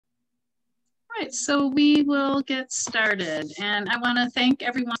right, so we will get started. And I want to thank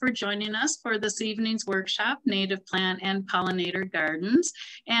everyone for joining us for this evening's workshop, Native Plant and Pollinator Gardens.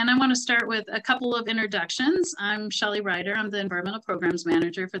 And I want to start with a couple of introductions. I'm Shelley Ryder. I'm the Environmental Programs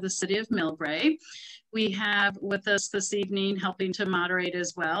Manager for the City of Millbrae. We have with us this evening, helping to moderate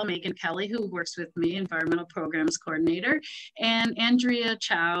as well, Megan Kelly, who works with me, Environmental Programs Coordinator, and Andrea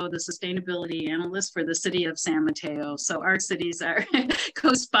Chow, the Sustainability Analyst for the City of San Mateo. So our cities are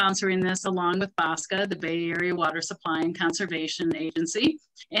co-sponsoring this along with BOSCA, the Bay Area Water Supply and Conservation Agency.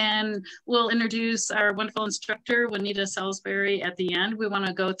 And we'll introduce our wonderful instructor, Juanita Salisbury, at the end. We want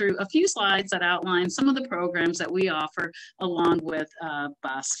to go through a few slides that outline some of the programs that we offer along with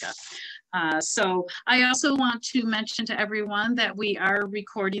BOSCA. So I also want to mention to everyone that we are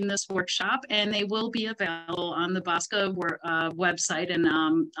recording this workshop and they will be available on the BOSCA website. And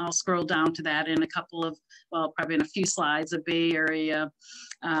I'll scroll down to that in a couple of, well, probably in a few slides, of Bay Area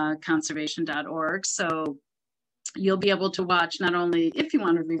conservation.org. So you'll be able to watch not only if you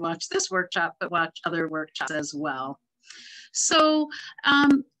want to rewatch this workshop, but watch other workshops as well. So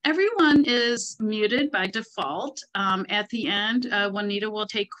everyone is muted by default. At the end, Juanita will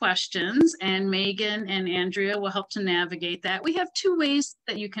take questions and Megan and Andrea will help to navigate that. We have two ways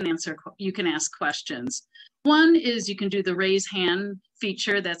that you can ask questions. One is you can do the raise hand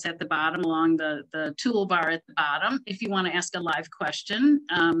feature that's at the bottom along the toolbar at the bottom. If you want to ask a live question,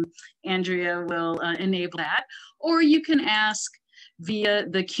 Andrea will enable that. Or you can ask via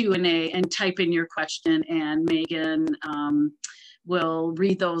the Q&A and type in your question, and Megan will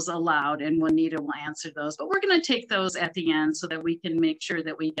read those aloud and Juanita will answer those. But we're going to take those at the end so that we can make sure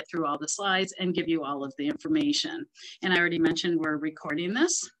that we get through all the slides and give you all of the information. And I already mentioned we're recording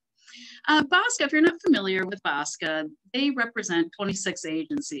this. BOSCA, if you're not familiar with BOSCA, they represent 26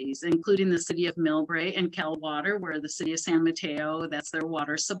 agencies, including the City of Millbrae and Cal Water, where the City of San Mateo, that's their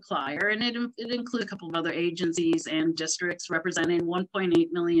water supplier. And it includes a couple of other agencies and districts representing 1.8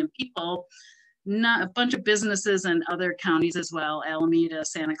 million people, not a bunch of businesses and other counties as well, Alameda,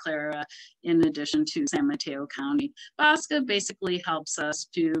 Santa Clara, in addition to San Mateo County. BOSCA basically helps us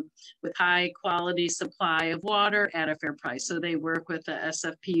with high quality supply of water at a fair price. So they work with the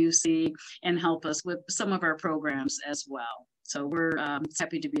SFPUC and help us with some of our programs as well. So we're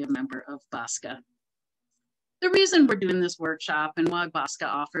happy to be a member of BOSCA. The reason we're doing this workshop and why BOSCA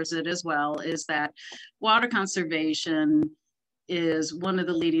offers it as well is that water conservation is one of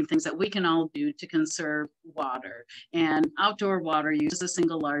the leading things that we can all do to conserve water. And outdoor water use is the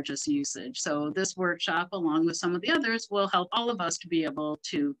single largest usage. So this workshop, along with some of the others, will help all of us to be able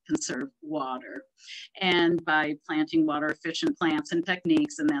to conserve water. And by planting water efficient plants and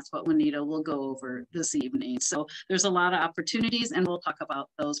techniques, and that's what Juanita will go over this evening. So there's a lot of opportunities and we'll talk about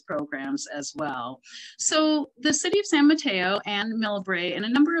those programs as well. So the City of San Mateo and Millbrae and a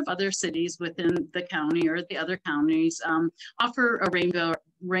number of other cities within the county or the other counties offer a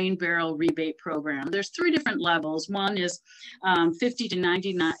rain barrel rebate program. There's three different levels. One is 50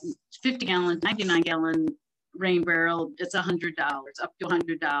 gallon, 99 gallon rain barrel. It's $100, up to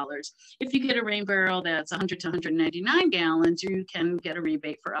 $100. If you get a rain barrel that's 100 to 199 gallons, you can get a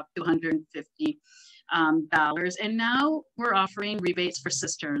rebate for up to $150. And now we're offering rebates for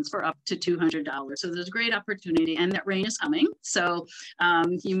cisterns for up to $200. So there's a great opportunity, and that rain is coming. So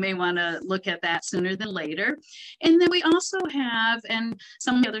you may want to look at that sooner than later. And then we also have, and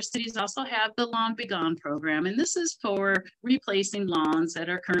some of the other cities also have, the Lawn Be Gone program. And this is for replacing lawns that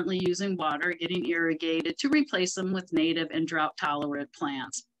are currently using water, getting irrigated, to replace them with native and drought tolerant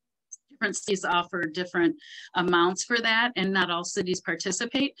plants. Different cities offer different amounts for that, and not all cities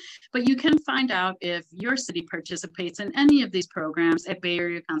participate, but you can find out if your city participates in any of these programs at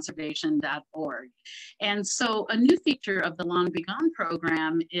bayareaconservation.org. And so a new feature of the Lawn Be Gone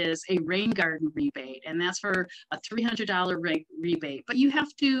program is a rain garden rebate, and that's for a $300 rebate, but you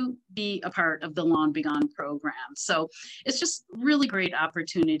have to be a part of the Lawn Be Gone program. So it's just really great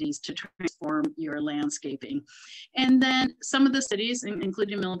opportunities to transform your landscaping. And then some of the cities,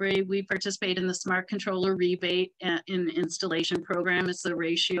 including Millbrae, we participate in the Smart Controller Rebate in installation program. It's the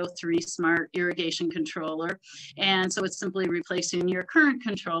Ratio 3 Smart Irrigation Controller. And so it's simply replacing your current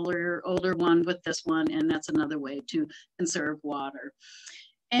controller, your older one, with this one, and that's another way to conserve water.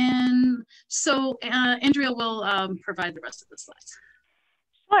 And so Andrea will provide the rest of the slides.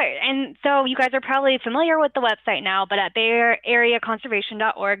 Sure. And so you guys are probably familiar with the website now, but at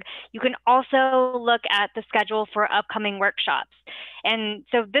bayareaconservation.org, you can also look at the schedule for upcoming workshops. And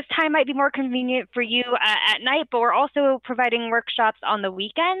so this time might be more convenient for you at night, but we're also providing workshops on the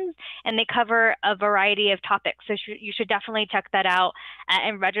weekends, and they cover a variety of topics. So you should definitely check that out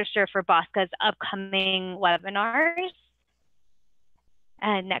and register for BOSCA's upcoming webinars.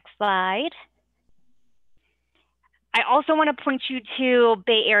 And next slide. I also want to point you to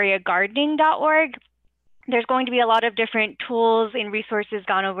bayareagardening.org. There's going to be a lot of different tools and resources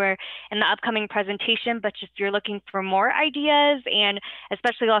gone over in the upcoming presentation, but if you're looking for more ideas and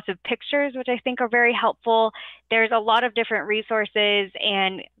especially lots of pictures, which I think are very helpful, there's a lot of different resources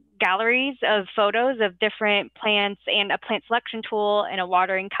and galleries of photos of different plants and a plant selection tool and a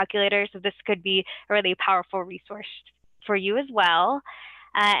watering calculator. So this could be a really powerful resource for you as well.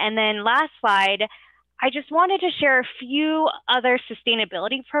 And then last slide, I just wanted to share a few other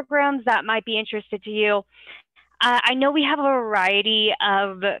sustainability programs that might be interested to you. I know we have a variety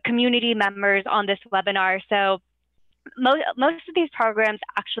of community members on this webinar, so most of these programs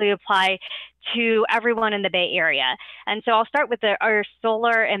actually apply to everyone in the Bay Area. And so I'll start with our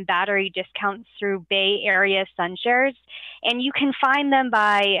solar and battery discounts through Bay Area SunShares. And you can find them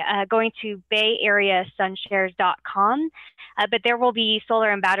by going to bayareasunshares.com. But there will be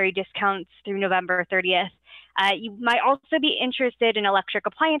solar and battery discounts through November 30th. You might also be interested in electric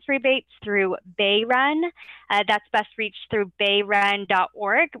appliance rebates through BayRen. That's best reached through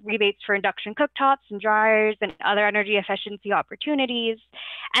bayren.org, rebates for induction cooktops and dryers and other energy efficiency opportunities.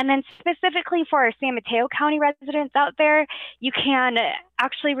 And then specifically for our San Mateo County residents out there, you can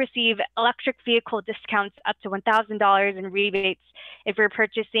actually receive electric vehicle discounts up to $1,000 in rebates if you're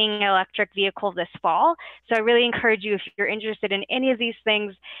purchasing an electric vehicle this fall. So I really encourage you, if you're interested in any of these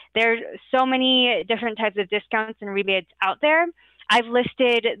things, there's so many different types of discounts and rebates out there. I've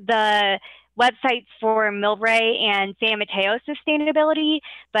listed the websites for Millbrae and San Mateo sustainability,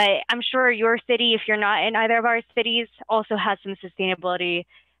 but I'm sure your city, if you're not in either of our cities, also has some sustainability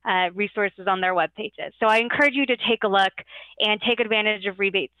resources on their web pages. So I encourage you to take a look and take advantage of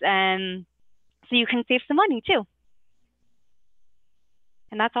rebates so you can save some money too.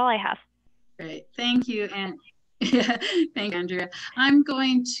 And that's all I have. Great, thank you. And thank you, Andrea. I'm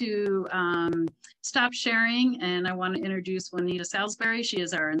going to stop sharing, and I want to introduce Juanita Salisbury. She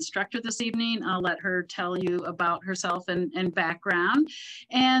is our instructor this evening. I'll let her tell you about herself and background.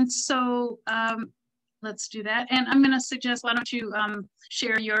 And so let's do that. And I'm going to suggest, why don't you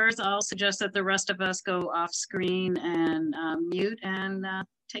share yours? I'll suggest that the rest of us go off screen and mute, and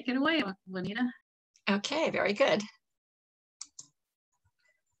take it away, Juanita. Okay, very good.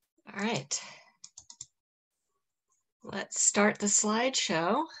 All right. Let's start the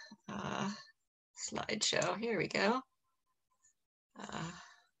slideshow. Here we go.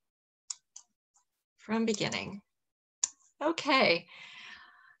 From beginning. Okay.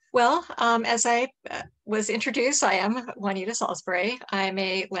 Well, as I was introduced, I am Juanita Salisbury. I'm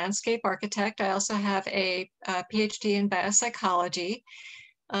a landscape architect. I also have a PhD in biopsychology.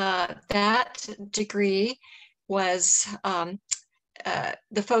 That degree was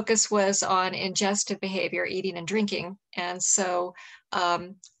the focus was on ingestive behavior, eating and drinking. And so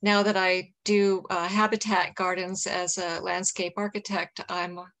now that I do habitat gardens as a landscape architect,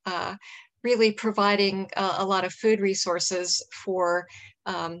 I'm really providing a lot of food resources for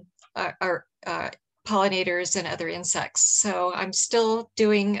our pollinators and other insects. So I'm still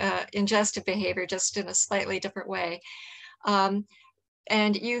doing ingestive behavior, just in a slightly different way.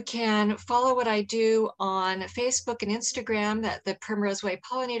 And you can follow what I do on Facebook and Instagram at the Primrose Way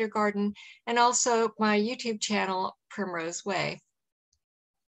Pollinator Garden, and also my YouTube channel, Primrose Way.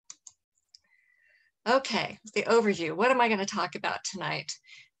 Okay, the overview. What am I going to talk about tonight?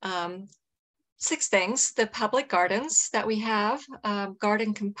 6 things: the public gardens that we have,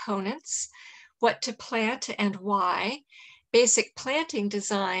 garden components, what to plant and why, basic planting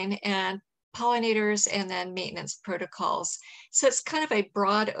design, and pollinators, and then maintenance protocols. So it's kind of a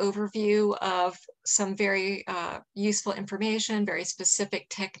broad overview of some very useful information, very specific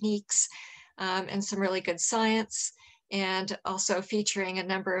techniques, and some really good science, and also featuring a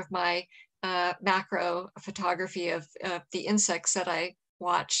number of my macro photography of the insects that I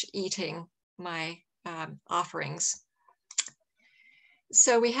watch eating my offerings.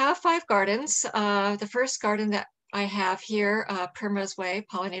 So we have 5 gardens. The first garden that I have here, Primrose Way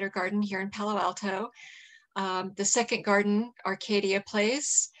Pollinator Garden here in Palo Alto. The second garden, Arcadia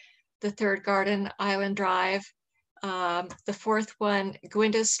Place. The third garden, Island Drive. The fourth one,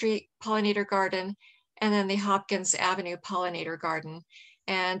 Gwynda Street Pollinator Garden. And then the Hopkins Avenue Pollinator Garden.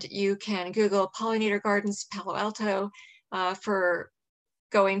 And you can Google Pollinator Gardens Palo Alto for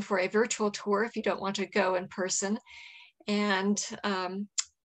going for a virtual tour if you don't want to go in person. And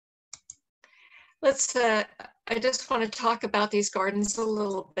I just want to talk about these gardens a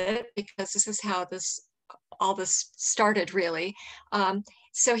little bit, because this is how all this started, really.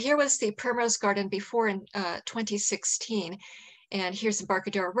 So here was the Primrose Garden before in 2016. And here's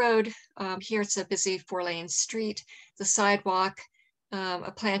Embarcadero Road. Here it's a busy 4-lane street. The sidewalk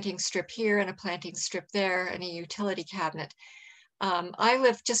a planting strip here and a planting strip there and a utility cabinet. I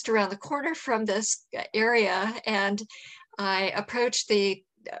live just around the corner from this area, and I approached the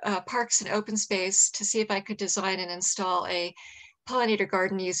Parks and Open Space to see if I could design and install a pollinator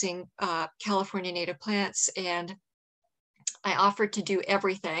garden using California native plants. And I offered to do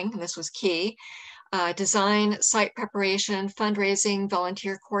everything, and this was key: design, site preparation, fundraising,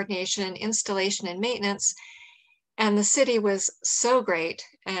 volunteer coordination, installation, and maintenance. And the city was so great,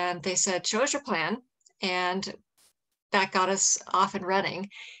 and they said, show us your plan. And that got us off and running.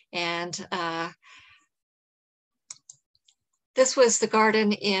 And this was the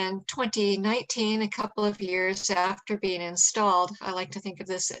garden in 2019, a couple of years after being installed. I like to think of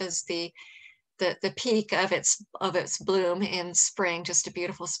this as the peak of its bloom in spring. Just a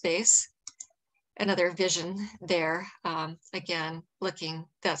beautiful space. Another vision there. Again,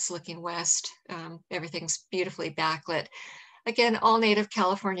 that's looking west. Everything's beautifully backlit. Again, all native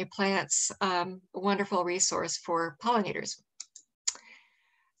California plants, a wonderful resource for pollinators.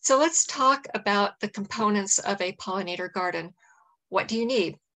 So let's talk about the components of a pollinator garden. What do you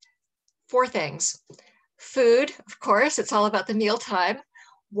need? 4 things. Food, of course, it's all about the mealtime.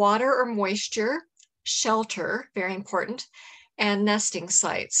 Water or moisture, shelter, very important, and nesting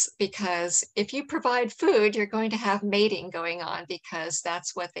sites, because if you provide food, you're going to have mating going on, because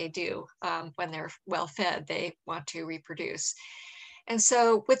that's what they do when they're well fed. They want to reproduce. And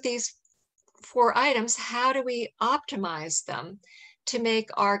so with these 4 items, how do we optimize them to make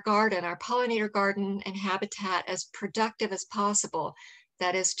our garden, our pollinator garden and habitat, as productive as possible?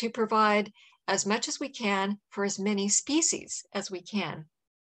 That is, to provide as much as we can for as many species as we can.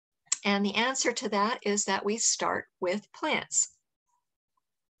 And the answer to that is that we start with plants.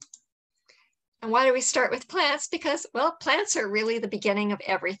 And why do we start with plants? Because, well, plants are really the beginning of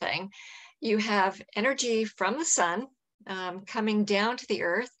everything. You have energy from the sun coming down to the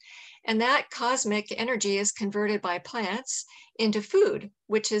earth, and that cosmic energy is converted by plants into food,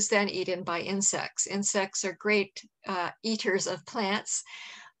 which is then eaten by insects. Insects are great eaters of plants,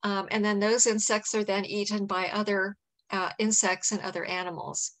 and then those insects are then eaten by other insects and other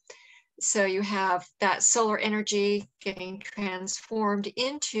animals. So you have that solar energy getting transformed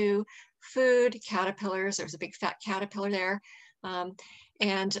into food, caterpillars. There's a big fat caterpillar there.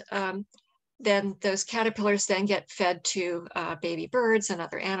 Then those caterpillars then get fed to baby birds and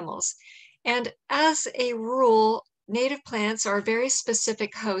other animals. And as a rule, native plants are a very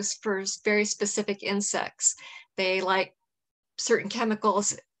specific host for very specific insects. They like certain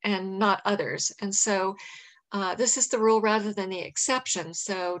chemicals and not others. And so this is the rule rather than the exception.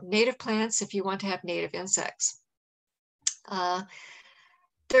 So native plants, if you want to have native insects.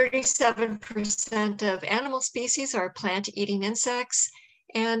 37% of animal species are plant-eating insects,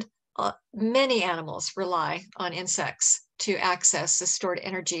 and many animals rely on insects to access the stored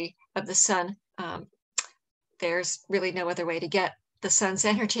energy of the sun. There's really no other way to get the sun's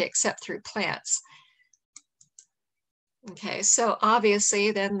energy except through plants. Okay, so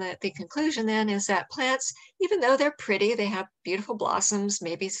obviously then the conclusion then is that plants, even though they're pretty, they have beautiful blossoms,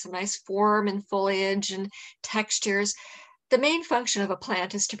 maybe some nice form and foliage and textures, the main function of a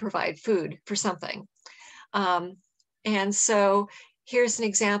plant is to provide food for something. And so here's an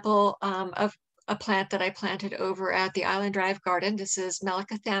example of a plant that I planted over at the Island Drive Garden. This is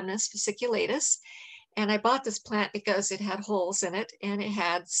Melicothamnus fasciculatus. And I bought this plant because it had holes in it and it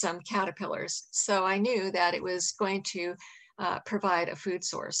had some caterpillars. So I knew that it was going to provide a food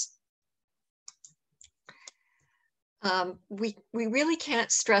source. We really can't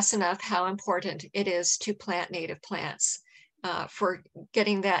stress enough how important it is to plant native plants for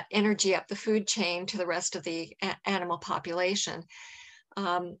getting that energy up the food chain to the rest of the animal population.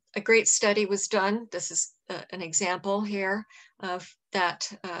 A great study was done. This is an example here of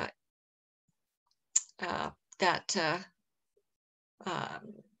that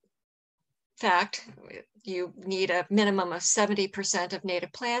fact. You need a minimum of 70% of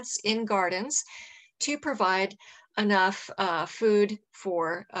native plants in gardens to provide enough food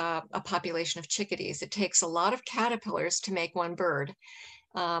for a population of chickadees. It takes a lot of caterpillars to make one bird.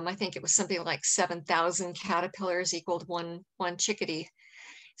 I think it was something like 7,000 caterpillars equaled one chickadee.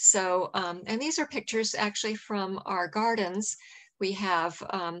 So, and these are pictures actually from our gardens. We have,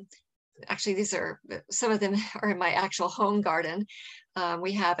 actually these are, some of them are in my actual home garden.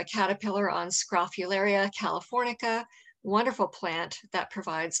 We have a caterpillar on Scrophularia californica, wonderful plant that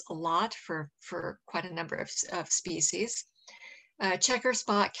provides a lot for quite a number of species. Checker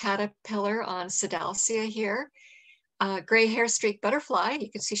spot caterpillar on Sidalcia here. Gray hair streak butterfly,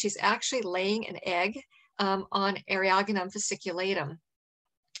 you can see she's actually laying an egg on Eriogonum fasciculatum.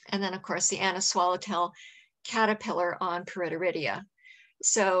 And then of course the Anna swallowtail caterpillar on Perideridia.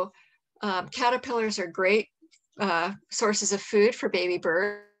 So caterpillars are great sources of food for baby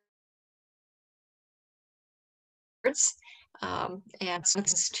birds. And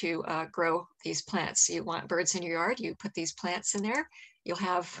to grow these plants. You want birds in your yard, you put these plants in there, you'll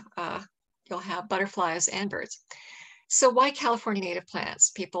have butterflies and birds. So why California native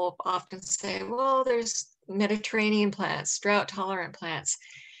plants? People often say, well, there's Mediterranean plants, drought tolerant plants.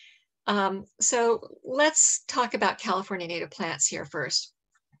 So let's talk about California native plants here first.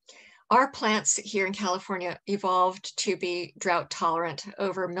 Our plants here in California evolved to be drought tolerant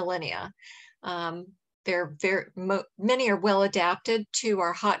over millennia. Many are well adapted to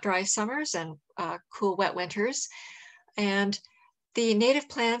our hot, dry summers and cool, wet winters. And the native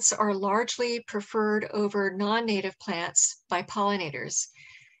plants are largely preferred over non-native plants by pollinators.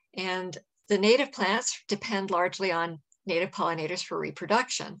 And the native plants depend largely on native pollinators for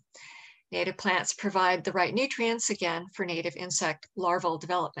reproduction. Native plants provide the right nutrients, again, for native insect larval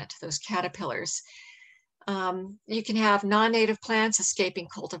development, those caterpillars. You can have non-native plants escaping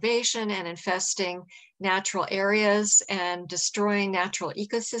cultivation and infesting natural areas and destroying natural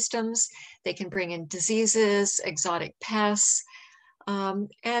ecosystems. They can bring in diseases, exotic pests, and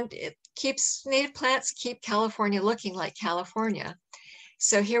native plants keep California looking like California.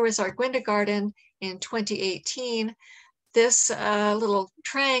 So here was our Gwenda garden in 2018. This little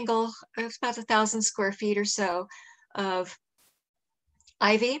triangle, it's about 1,000 square feet or so of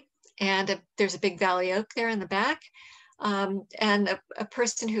ivy. And there's a big valley oak there in the back. And a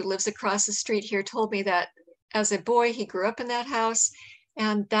person who lives across the street here told me that as a boy, he grew up in that house,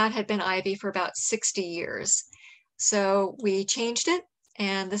 and that had been ivy for about 60 years. So we changed it,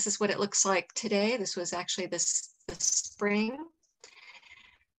 and this is what it looks like today. This was actually this spring.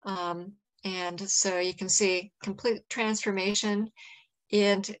 And so you can see complete transformation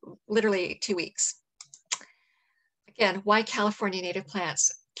in literally 2 weeks. Again, why California native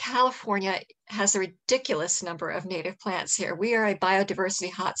plants? California has a ridiculous number of native plants here. We are a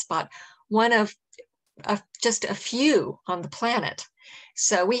biodiversity hotspot, one of just a few on the planet.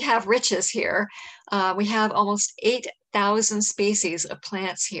 So we have riches here. We have almost 8,000 species of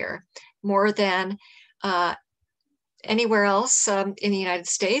plants here, more than anywhere else in the United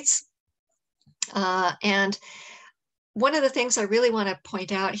States. And one of the things I really want to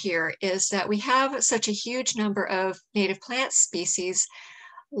point out here is that we have such a huge number of native plant species,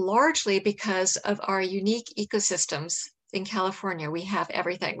 largely because of our unique ecosystems in California. We have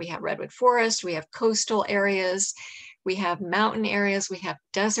everything. We have redwood forest, we have coastal areas, we have mountain areas, we have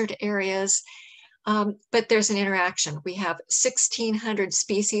desert areas, but there's an interaction. We have 1,600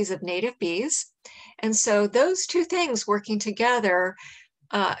 species of native bees. And so those two things working together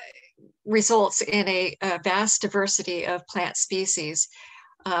results in a vast diversity of plant species.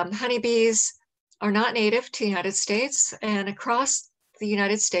 Honeybees are not native to the United States, and across the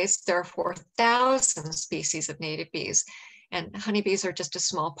United States, there are 4,000 species of native bees, and honeybees are just a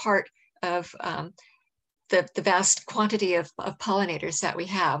small part of the vast quantity of pollinators that we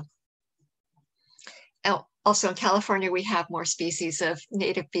have. Also in California, we have more species of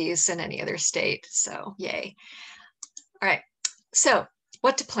native bees than any other state, so yay. All right, so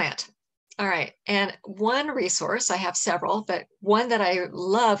what to plant? All right, and one resource, I have several, but one that I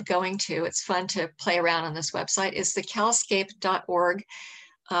love going to, it's fun to play around on this website, is the calscape.org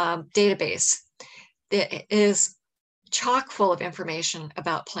database. It is chock full of information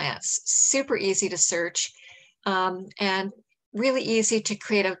about plants, super easy to search, and really easy to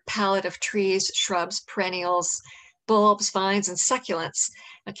create a palette of trees, shrubs, perennials, bulbs, vines, and succulents.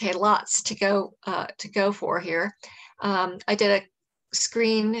 Okay, lots to go for here. I did a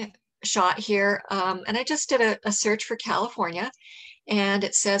screen shot here, and I just did a search for California, and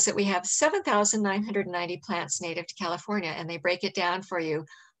it says that we have 7,990 plants native to California, and they break it down for you,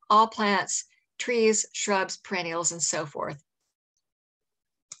 all plants, trees, shrubs, perennials, and so forth.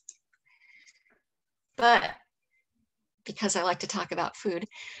 But because I like to talk about food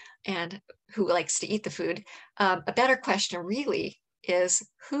and who likes to eat the food, a better question really is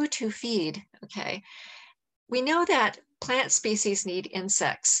who to feed, okay? We know that plant species need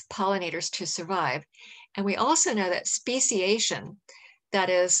insects, pollinators, to survive. And we also know that speciation, that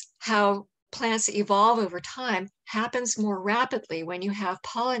is how plants evolve over time, happens more rapidly when you have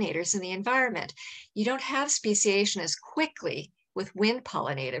pollinators in the environment. You don't have speciation as quickly with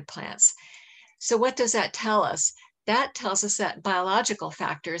wind-pollinated plants. So what does that tell us? That tells us that biological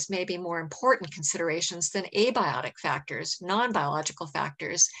factors may be more important considerations than abiotic factors, non-biological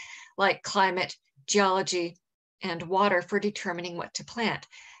factors like climate, geology, and water for determining what to plant.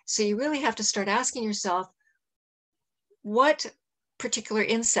 So you really have to start asking yourself, what particular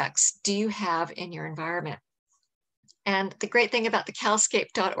insects do you have in your environment? And the great thing about the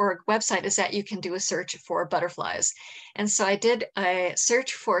calscape.org website is that you can do a search for butterflies. And so I did a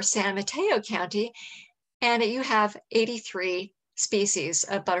search for San Mateo County, and you have 83 species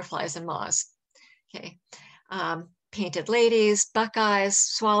of butterflies and moths. Okay, painted ladies, buckeyes,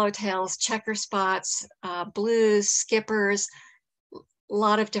 swallowtails, checker spots, blues, skippers, a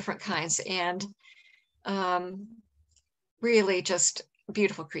lot of different kinds, and really just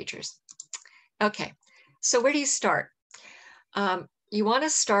beautiful creatures. Okay, so where do you start? You want to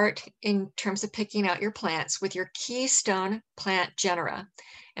start in terms of picking out your plants with your keystone plant genera.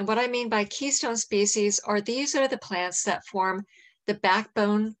 And what I mean by keystone species are these are the plants that form the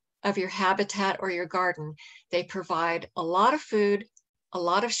backbone of your habitat or your garden. They provide a lot of food, a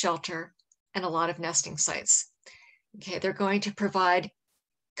lot of shelter, and a lot of nesting sites. Okay, they're going to provide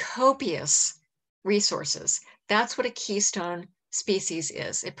copious resources. That's what a keystone species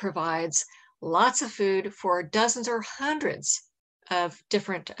is. It provides lots of food for dozens or hundreds of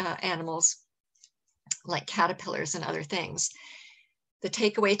different animals, like caterpillars and other things. The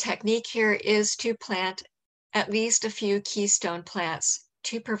takeaway technique here is to plant at least a few keystone plants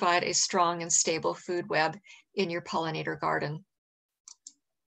to provide a strong and stable food web in your pollinator garden.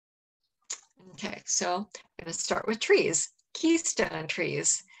 Okay, so I'm going to start with trees, keystone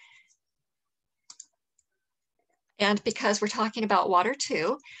trees. And because we're talking about water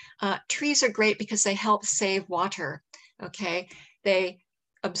too, trees are great because they help save water, okay? They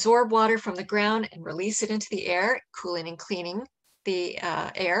absorb water from the ground and release it into the air, cooling and cleaning the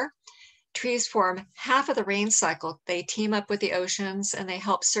air. Trees form half of the rain cycle. They team up with the oceans and they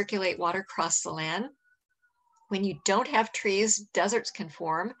help circulate water across the land. When you don't have trees, deserts can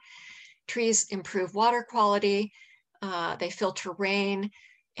form. Trees improve water quality, they filter rain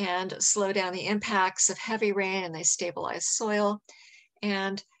and slow down the impacts of heavy rain, and they stabilize soil.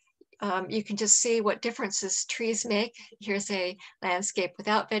 And you can just see what differences trees make. Here's a landscape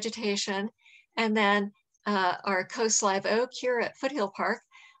without vegetation. And then our coast live oak here at Foothill Park.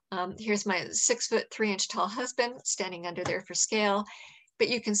 Here's my 6'3" tall husband standing under there for scale. But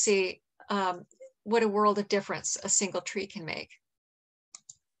you can see what a world of difference a single tree can make.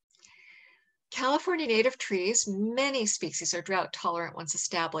 California native trees, many species are drought tolerant once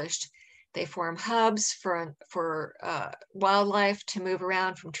established. They form hubs for wildlife to move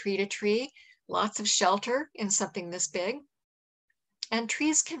around from tree to tree, lots of shelter in something this big. And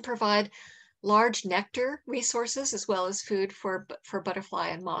trees can provide large nectar resources as well as food for butterfly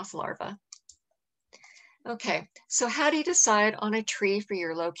and moth larvae. Okay, so how do you decide on a tree for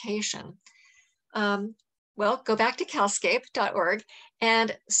your location? Well, go back to calscape.org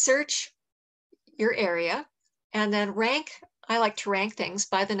and search your area, and then rank. I like to rank things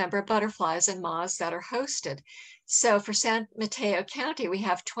by the number of butterflies and moths that are hosted. So for San Mateo County, we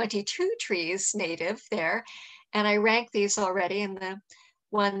have 22 trees native there, and I rank these already, and the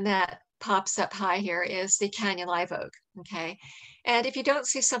one that pops up high here is the Canyon live oak, okay? And if you don't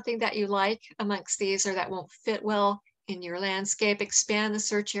see something that you like amongst these or that won't fit well in your landscape, expand the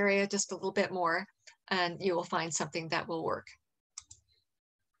search area just a little bit more, and you will find something that will work.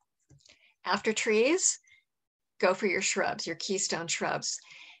 After trees, go for your shrubs, your keystone shrubs.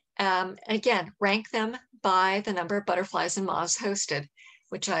 Again, rank them by the number of butterflies and moths hosted,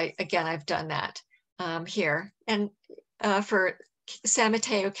 which I've done that here. And for San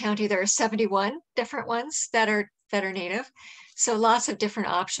Mateo County, there are 71 different ones that are native. So lots of different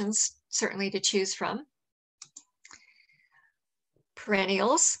options, certainly to choose from.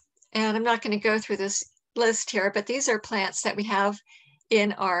 Perennials, and I'm not going to go through this list here, but these are plants that we have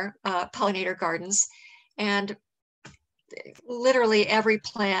in our pollinator gardens, and literally every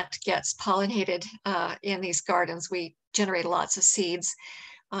plant gets pollinated in these gardens. We generate lots of seeds,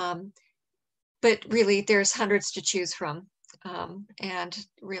 but really there's hundreds to choose from, and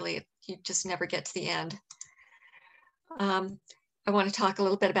really you just never get to the end. I want to talk a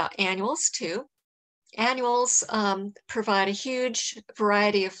little bit about annuals too. Annuals provide a huge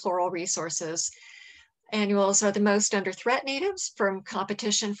variety of floral resources. Annuals are the most under threat natives from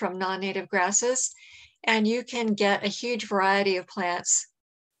competition from non-native grasses, and you can get a huge variety of plants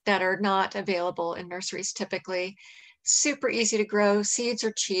that are not available in nurseries typically. Super easy to grow, seeds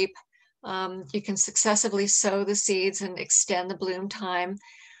are cheap. You can successively sow the seeds and extend the bloom time.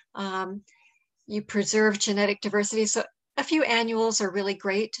 You preserve genetic diversity. So a few annuals are really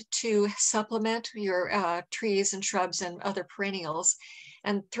great to supplement your trees and shrubs and other perennials.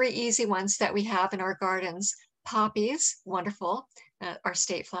 And three easy ones that we have in our gardens: poppies, wonderful, our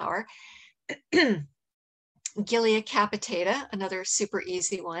state flower. Gilia capitata, another super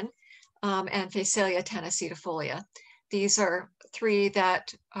easy one, and Phacelia tennessetifolia. These are three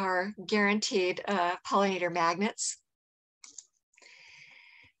that are guaranteed pollinator magnets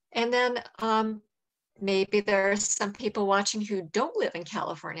And then maybe there are some people watching who don't live in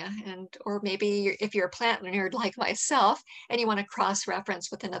California, or maybe if you're a plant nerd like myself and you want to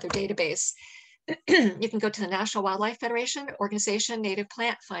cross-reference with another database, you can go to the National Wildlife Federation organization Native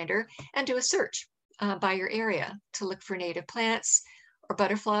Plant Finder and do a search by your area to look for native plants or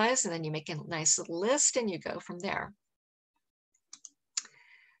butterflies, and then you make a nice little list and you go from there.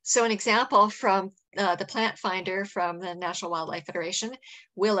 So an example from the Plant Finder from the National Wildlife Federation,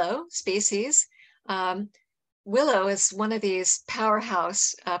 willow species. Willow is one of these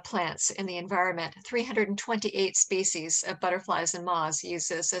powerhouse plants in the environment. 328 species of butterflies and moths use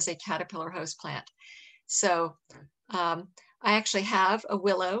this as a caterpillar host plant. So I actually have a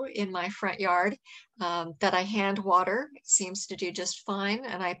willow in my front yard that I hand water. It seems to do just fine,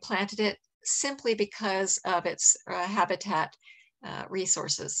 and I planted it simply because of its habitat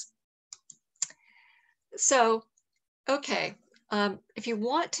resources. So, okay, if you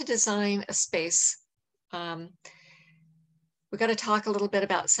want to design a space, we've got to talk a little bit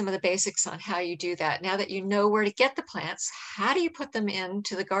about some of the basics on how you do that. Now that you know where to get the plants, how do you put them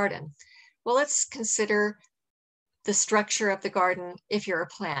into the garden? Well, let's consider the structure of the garden if you're a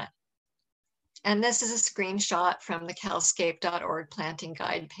plant. And this is a screenshot from the calscape.org planting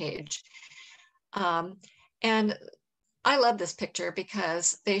guide page. And I love this picture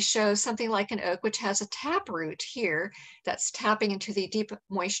because they show something like an oak, which has a tap root here that's tapping into the deep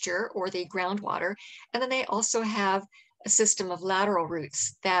moisture or the groundwater. And then they also have a system of lateral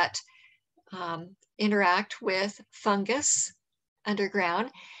roots that interact with fungus underground,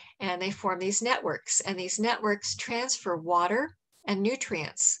 and they form these networks. And these networks transfer water and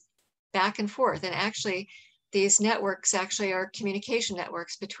nutrients back and forth. And actually, these networks actually are communication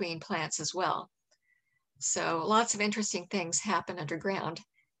networks between plants as well. So lots of interesting things happen underground.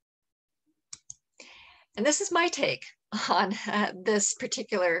 And this is my take on this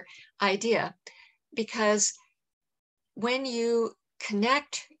particular idea, because when you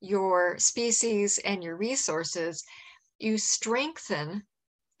connect your species and your resources, you strengthen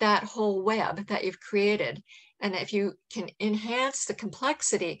that whole web that you've created. And if you can enhance the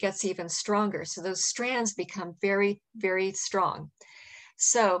complexity, it gets even stronger. So those strands become very, very strong.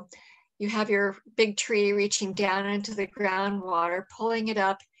 So you have your big tree reaching down into the groundwater, pulling it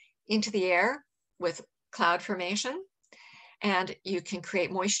up into the air with cloud formation. And you can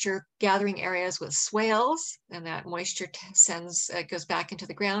create moisture gathering areas with swales, and that moisture goes back into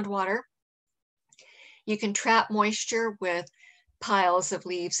the groundwater. You can trap moisture with piles of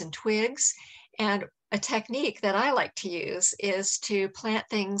leaves and twigs. And a technique that I like to use is to plant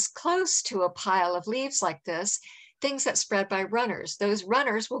things close to a pile of leaves like this, things that spread by runners. Those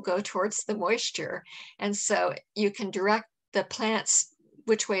runners will go towards the moisture. And so you can direct the plants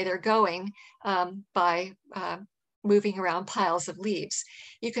which way they're going by moving around piles of leaves.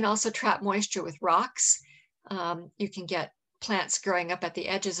 You can also trap moisture with rocks. You can get plants growing up at the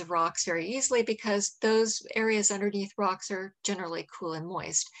edges of rocks very easily because those areas underneath rocks are generally cool and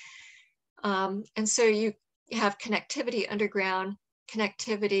moist. And so you have connectivity underground,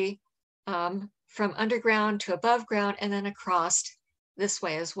 connectivity from underground to above ground, and then across this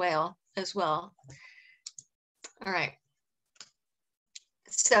way as well. All right.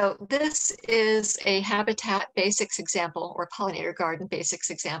 So this is a habitat basics example, or pollinator garden basics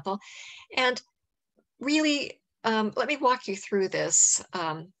example. And really, let me walk you through this,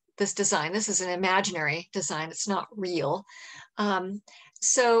 this design. This is an imaginary design. It's not real.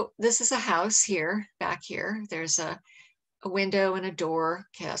 So this is a house here, back here. There's a window and a door.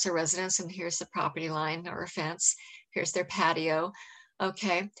 Okay, that's a residence, and here's the property line or a fence. Here's their patio.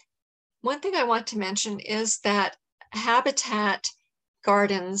 Okay. One thing I want to mention is that habitat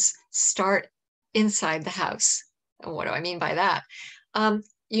gardens start inside the house. And what do I mean by that?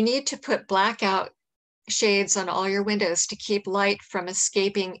 You need to put blackout shades on all your windows to keep light from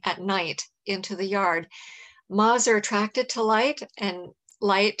escaping at night into the yard. Moths are attracted to light, and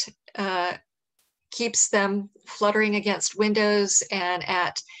light keeps them fluttering against windows and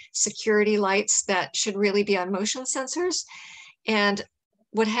at security lights that should really be on motion sensors. And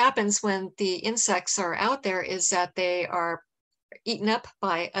what happens when the insects are out there is that they are eaten up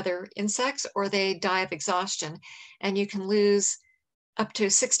by other insects, or they die of exhaustion. And you can lose up to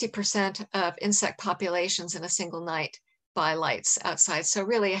 60% of insect populations in a single night by lights outside. So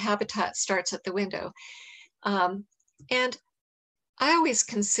really a habitat starts at the window. And I always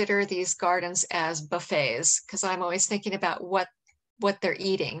consider these gardens as buffets, because I'm always thinking about what they're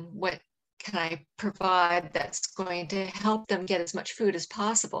eating. What can I provide that's going to help them get as much food as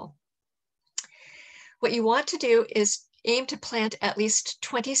possible? What you want to do is aim to plant at least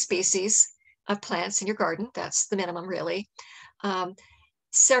 20 species of plants in your garden. That's the minimum, really.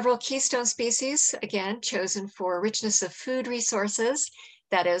 Several keystone species, again, chosen for richness of food resources,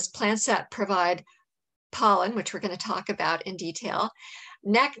 that is, plants that provide pollen, which we're going to talk about in detail,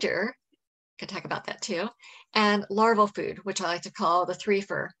 nectar, can talk about that too, and larval food, which I like to call the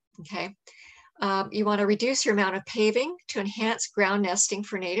threefer, okay? You want to reduce your amount of paving to enhance ground nesting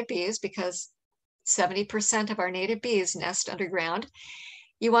for native bees because 70% of our native bees nest underground.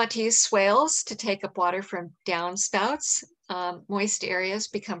 You want to use swales to take up water from downspouts. Moist areas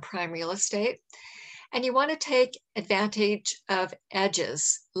become prime real estate. And you want to take advantage of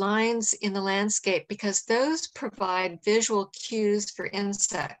edges, lines in the landscape, because those provide visual cues for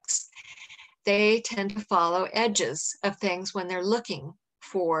insects. They tend to follow edges of things when they're looking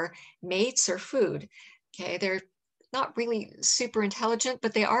for mates or food. Okay, they're not really super intelligent,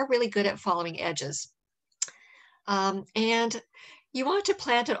 but they are really good at following edges. And you want to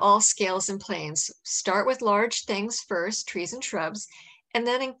plant at all scales and planes. Start with large things first, trees and shrubs, and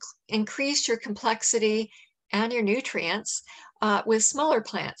then increase your complexity and your nutrients with smaller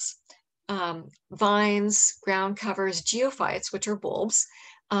plants, vines, ground covers, geophytes, which are bulbs,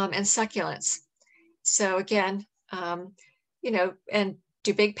 and succulents. So again, you know, and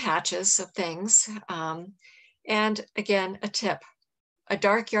do big patches of things. And again, a tip, a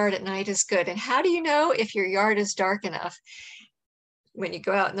dark yard at night is good. And how do you know if your yard is dark enough? When you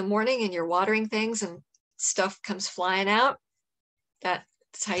go out in the morning and you're watering things and stuff comes flying out, that's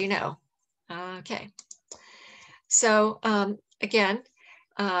how you know. Okay. So again,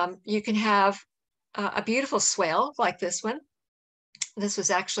 you can have a beautiful swale like this one. This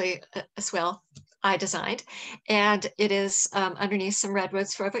was actually a swale I designed, and it is underneath some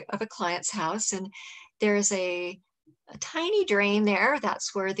redwoods of a client's house. And there's a tiny drain there.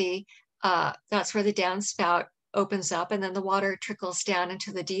 That's where the downspout opens up, and then the water trickles down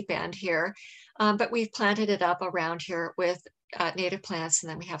into the deep end here. But we've planted it up around here with native plants, and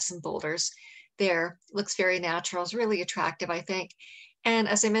then we have some boulders there. Looks very natural. It's really attractive, I think. And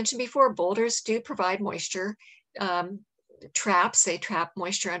as I mentioned before, boulders do provide moisture traps. They trap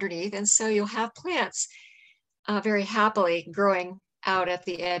moisture underneath, and so you'll have plants very happily growing out at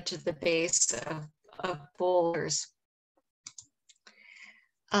the edge of the base of boulders.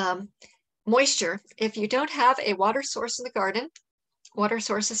 Moisture. If you don't have a water source in the garden, water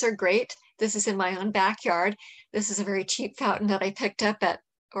sources are great. This is in my own backyard. This is a very cheap fountain that I picked up at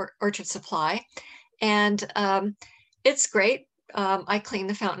Orchard Supply, and it's great. I clean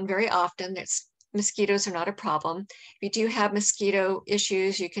the fountain very often. Mosquitoes are not a problem. If you do have mosquito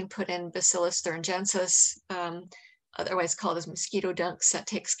issues, you can put in Bacillus thuringiensis, otherwise called as mosquito dunks. That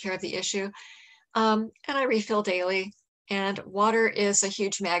takes care of the issue. And I refill daily. And water is a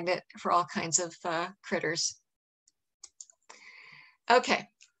huge magnet for all kinds of critters. Okay,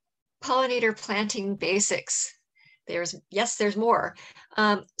 pollinator planting basics. There's more.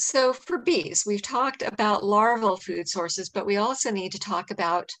 So for bees, we've talked about larval food sources, but we also need to talk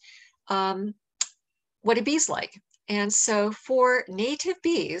about what do bees like? And so for native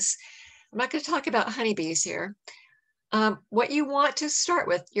bees, I'm not going to talk about honeybees here. What you want to start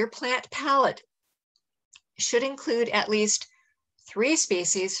with, your plant palette should include at least 3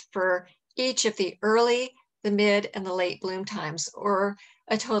 species for each of the early, the mid, and the late bloom times, or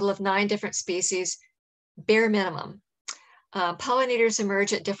a total of 9 different species, bare minimum. Pollinators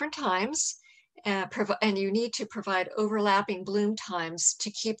emerge at different times, and you need to provide overlapping bloom times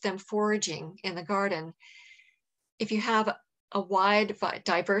to keep them foraging in the garden. If you have a wide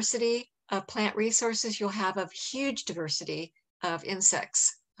diversity of plant resources, you'll have a huge diversity of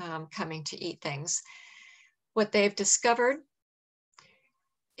insects coming to eat things. What they've discovered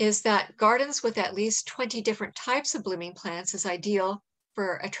is that gardens with at least 20 different types of blooming plants is ideal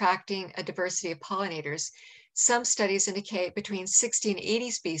for attracting a diversity of pollinators. Some studies indicate between 60 and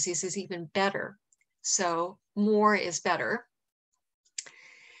 80 species is even better. So more is better.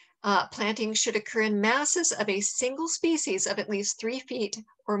 Planting should occur in masses of a single species of at least 3 feet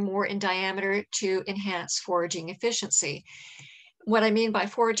or more in diameter to enhance foraging efficiency. What I mean by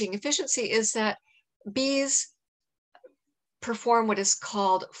foraging efficiency is that bees perform what is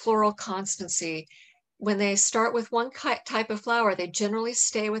called floral constancy. When they start with one type of flower, they generally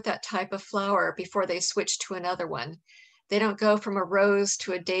stay with that type of flower before they switch to another one. They don't go from a rose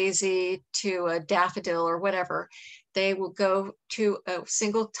to a daisy to a daffodil or whatever. They will go to a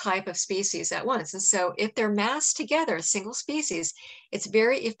single type of species at once. And so if they're massed together, a single species, it's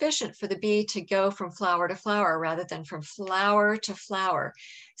very efficient for the bee to go from flower to flower rather than from flower to flower.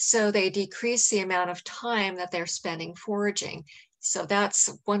 So they decrease the amount of time that they're spending foraging. So that's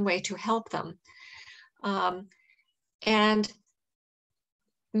one way to help them. And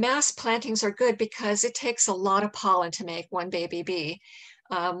mass plantings are good because it takes a lot of pollen to make one baby bee.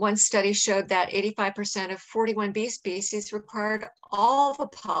 One study showed that 85% of 41 bee species required all the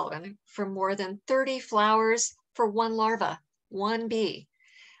pollen from more than 30 flowers for one larva, one bee.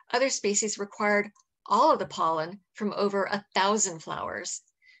 Other species required all of the pollen from over 1,000 flowers.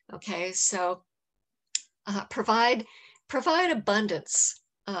 Okay, so provide abundance,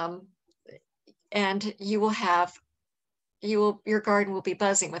 and your garden will be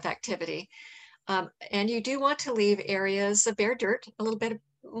buzzing with activity. And you do want to leave areas of bare dirt, a little bit of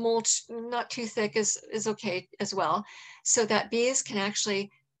mulch, not too thick is okay as well, so that bees can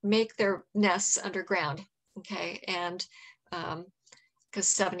actually make their nests underground, okay? And because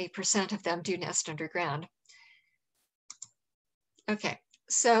 70% of them do nest underground. Okay,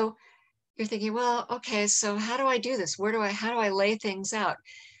 so you're thinking, well, okay, so how do I do this? How do I lay things out?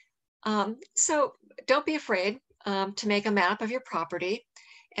 So don't be afraid to make a map of your property.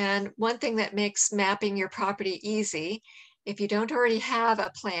 And one thing that makes mapping your property easy, if you don't already have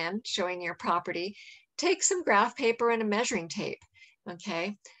a plan showing your property, take some graph paper and a measuring tape,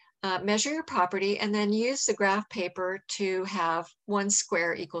 okay? Measure your property and then use the graph paper to have 1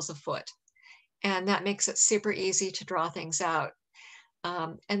 square equals a foot. And that makes it super easy to draw things out.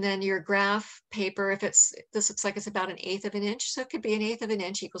 And then your graph paper, this looks like it's about 1/8 of an inch, so it could be 1/8 of an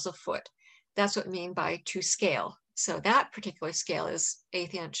inch equals a foot. That's what I mean by to scale. So that particular scale is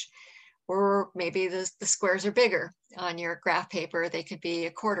 1/8 inch. Or maybe the squares are bigger on your graph paper. They could be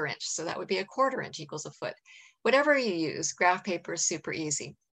 1/4 inch. So that would be 1/4 inch equals a foot. Whatever you use, graph paper is super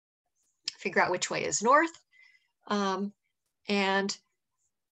easy. Figure out which way is north. And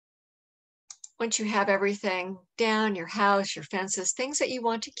once you have everything down, your house, your fences, things that you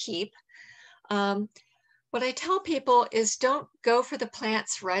want to keep, what I tell people is don't go for the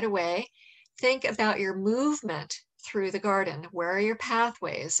plants right away. Think about your movement through the garden. Where are your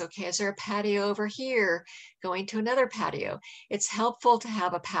pathways? Okay, is there a patio over here going to another patio? It's helpful to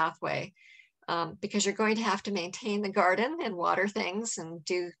have a pathway because you're going to have to maintain the garden and water things and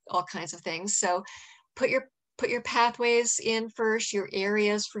do all kinds of things. So put your pathways in first, your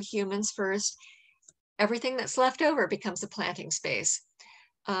areas for humans first. Everything that's left over becomes a planting space.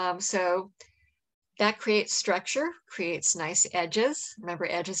 So that creates structure, creates nice edges. Remember,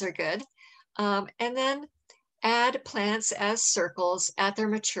 edges are good. And then add plants as circles at their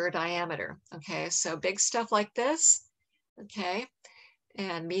mature diameter. Okay, so big stuff like this, okay,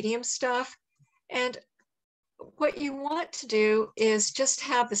 and medium stuff. And what you want to do is just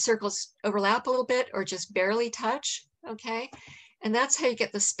have the circles overlap a little bit or just barely touch, okay? And that's how you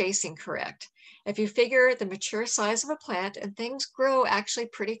get the spacing correct. If you figure the mature size of a plant, and things grow actually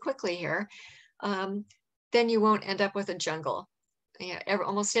pretty quickly here, then you won't end up with a jungle. You know,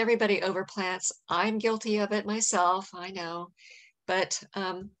 almost everybody overplants. I'm guilty of it myself, I know, but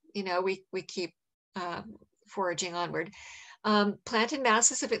you know, we keep foraging onward. Plant in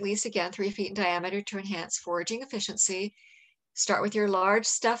masses of at least, again, 3 feet in diameter to enhance foraging efficiency. Start with your large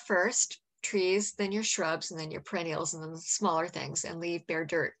stuff first, trees, then your shrubs, and then your perennials, and then the smaller things, and leave bare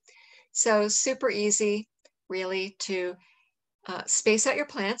dirt. So super easy, really, to space out your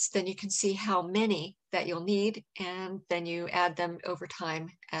plants. Then you can see how many that you'll need, and then you add them over time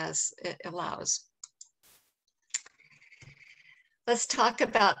as it allows. Let's talk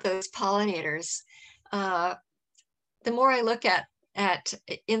about those pollinators. The more I look at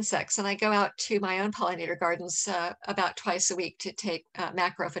insects, and I go out to my own pollinator gardens about twice a week to take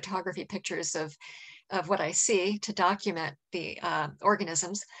macro photography pictures of what I see to document the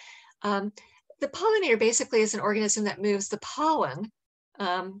organisms. The pollinator basically is an organism that moves the pollen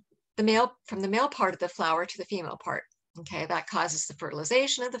from the male part of the flower to the female part. Okay, that causes the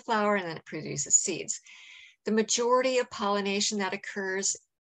fertilization of the flower, and then it produces seeds. The majority of pollination that occurs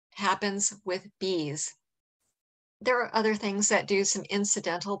happens with bees. There are other things that do some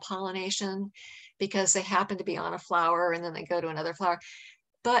incidental pollination because they happen to be on a flower and then they go to another flower,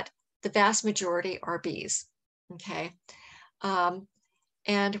 but the vast majority are bees, okay?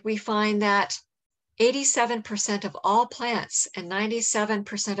 And we find that 87% of all plants and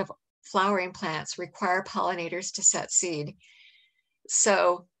 97% of flowering plants require pollinators to set seed.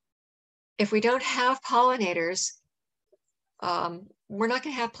 So if we don't have pollinators, we're not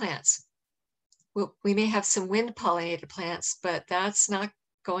going to have plants. We may have some wind pollinated plants, but that's not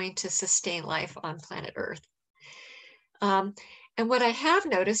going to sustain life on planet Earth. And what I have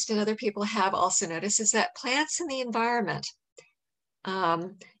noticed, and other people have also noticed, is that plants in the environment,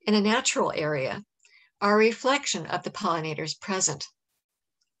 in a natural area, are a reflection of the pollinators present.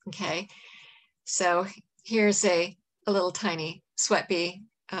 Okay, so here's a little tiny sweat bee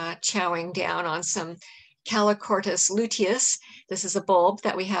chowing down on some Calochortus luteus. This is a bulb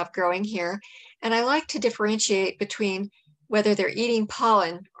that we have growing here. And I like to differentiate between whether they're eating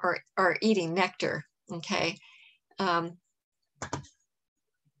pollen or eating nectar, okay?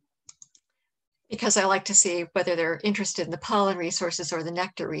 Because I like to see whether they're interested in the pollen resources or the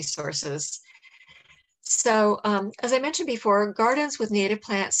nectar resources. So as I mentioned before, gardens with native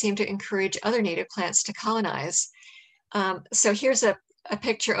plants seem to encourage other native plants to colonize. So here's a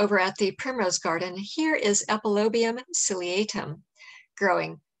picture over at the Primrose Garden. Here is Epilobium ciliatum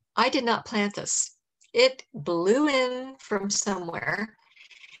growing. I did not plant this. It blew in from somewhere.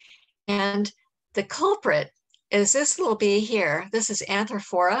 And the culprit is this little bee here. This is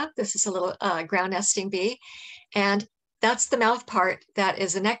Anthrophora. This is a little ground nesting bee. And that's the mouth part that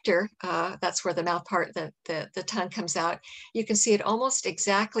is a nectar. That's where the mouth part, the tongue comes out. You can see it almost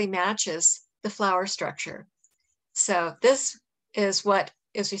exactly matches the flower structure. So this is what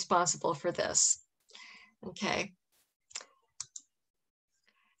is responsible for this. Okay.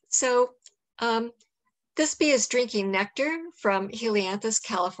 So this bee is drinking nectar from Helianthus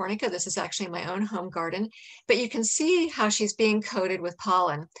californica. This is actually my own home garden, but you can see how she's being coated with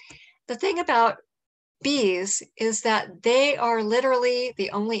pollen. The thing about bees is that they are literally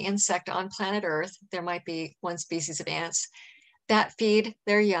the only insect on planet Earth, there might be one species of ants, that feed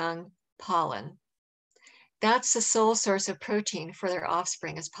their young pollen. That's the sole source of protein for their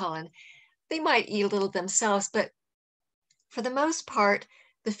offspring is pollen. They might eat a little themselves, but for the most part,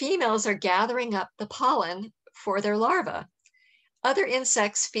 the females are gathering up the pollen for their larvae. Other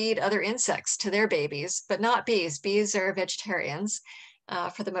insects feed other insects to their babies, but not bees. Bees are vegetarians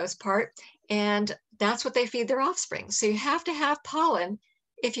for the most part, and that's what they feed their offspring. So you have to have pollen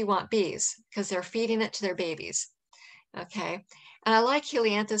if you want bees, because they're feeding it to their babies. Okay, and I like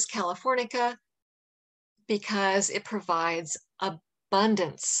Helianthus californica because it provides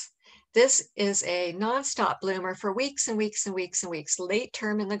abundance. This is a nonstop bloomer for weeks and weeks and weeks and weeks, late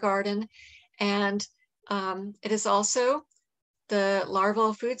term in the garden. And it is also the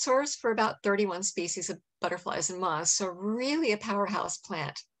larval food source for about 31 species of butterflies and moths. So really a powerhouse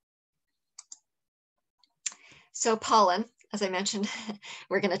plant. So pollen, as I mentioned,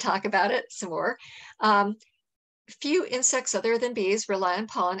 we're going to talk about it some more. Few insects other than bees rely on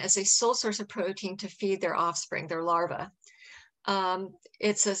pollen as a sole source of protein to feed their offspring, their larvae.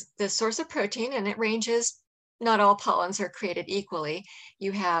 It's the source of protein, and it ranges, not all pollens are created equally.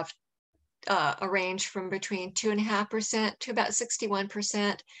 You have a range from between 2.5% to about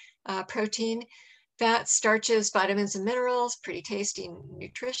 61% protein, fats, starches, vitamins, and minerals, pretty tasty and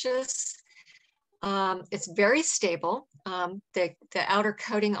nutritious. It's very stable. The outer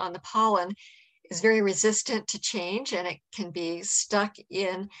coating on the pollen is very resistant to change, and it can be stuck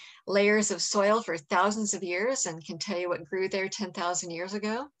in layers of soil for thousands of years and can tell you what grew there 10,000 years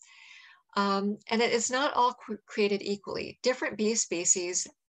ago. And it is not all created equally. Different bee species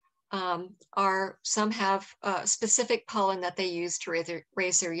some have specific pollen that they use to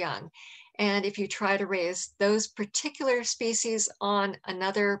raise their young. And if you try to raise those particular species on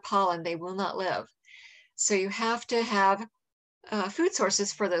another pollen, they will not live. So you have to have food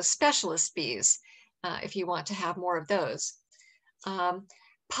sources for those specialist bees if you want to have more of those.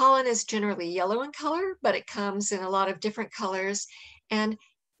 Pollen is generally yellow in color, but it comes in a lot of different colors. And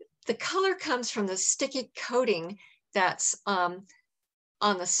the color comes from the sticky coating that's on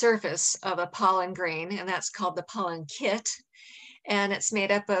the surface of a pollen grain, and that's called the pollen kit. And it's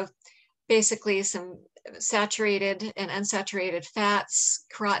made up of basically some saturated and unsaturated fats,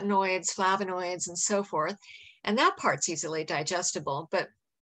 carotenoids, flavonoids, and so forth. And that part's easily digestible, but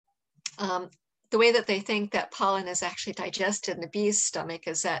the way that they think that pollen is actually digested in the bee's stomach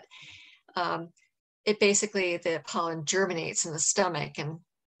is that it basically, the pollen germinates in the stomach, and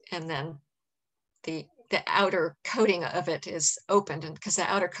then the outer coating of it is opened, and because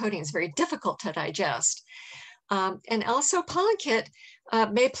the outer coating is very difficult to digest. And also pollen kit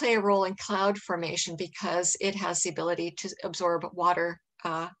may play a role in cloud formation because it has the ability to absorb water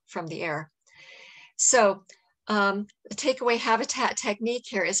from the air. So the takeaway habitat technique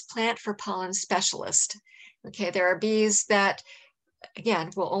here is plant for pollen specialist. Okay, there are bees that, again,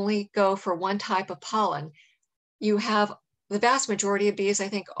 will only go for one type of pollen. You have the vast majority of bees, I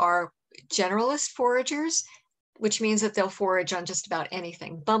think, are generalist foragers, which means that they'll forage on just about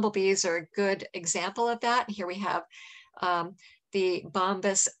anything. Bumblebees are a good example of that. Here we have the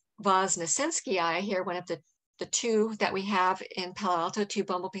Bombus vosnesenskii here, one of the two that we have in Palo Alto, 2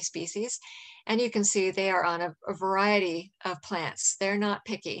 bumblebee species. And you can see they are on a variety of plants. They're not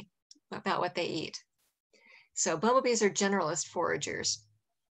picky about what they eat. So bumblebees are generalist foragers.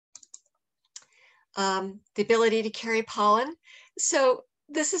 The ability to carry pollen. So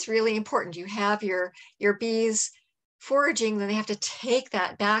this is really important. You have your bees foraging, then they have to take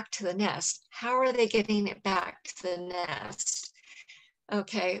that back to the nest. How are they getting it back to the nest?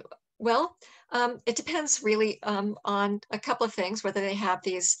 Okay, well, it depends really on a couple of things, whether they have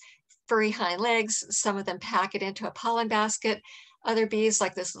these furry hind legs. Some of them pack it into a pollen basket. Other bees,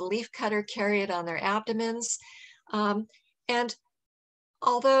 like this leaf cutter, carry it on their abdomens. And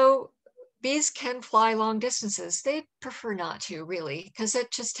although bees can fly long distances, they prefer not to, really, because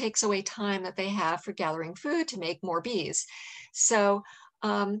it just takes away time that they have for gathering food to make more bees. So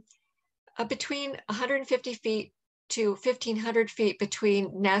between 150 feet to 1,500 feet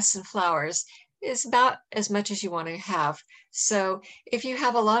between nests and flowers is about as much as you want to have. So if you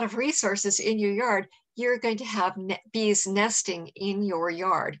have a lot of resources in your yard, you're going to have bees nesting in your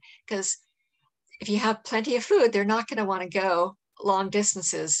yard, because if you have plenty of food, they're not going to want to go long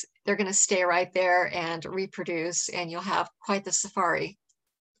distances. They're going to stay right there and reproduce, and you'll have quite the safari.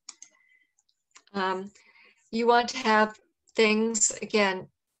 You want to have things, again,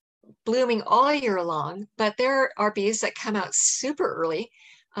 blooming all year long, but there are bees that come out super early.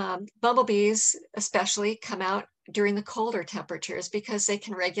 Bumblebees especially come out during the colder temperatures because they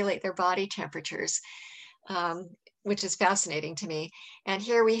can regulate their body temperatures, which is fascinating to me. And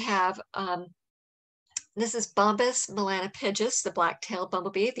here we have, this is Bombus melanopygus, the black-tailed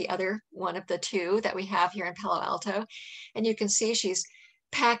bumblebee, the other one of the two that we have here in Palo Alto. And you can see she's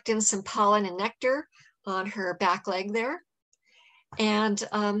packed in some pollen and nectar on her back leg there. And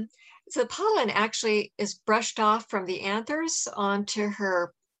so the pollen actually is brushed off from the anthers onto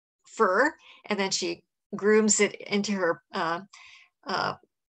her fur, and then she grooms it into her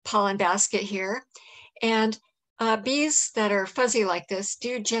pollen basket here. And bees that are fuzzy like this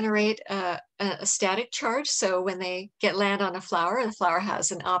do generate a static charge. So when they land on a flower, the flower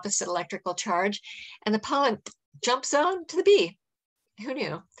has an opposite electrical charge, and the pollen jumps on to the bee. Who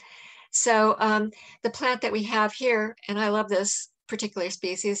knew? So the plant that we have here, and I love this particular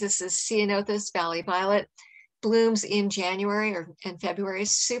species, this is Ceanothus valley violet, blooms in January and February,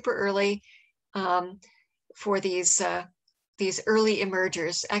 super early for these early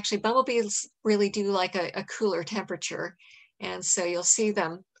emergers. Actually, bumblebees really do like a cooler temperature, and so you'll see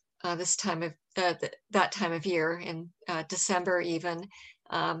them this time of that time of year in December, even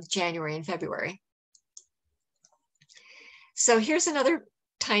January and February. So here's another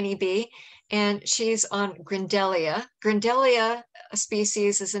tiny bee, and she's on Grindelia. Grindelia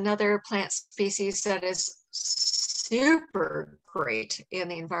species is another plant species that is super great in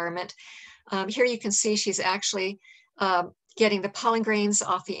the environment. Here you can see she's actually getting the pollen grains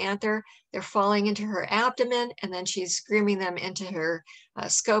off the anther. They're falling into her abdomen, and then she's grooming them into her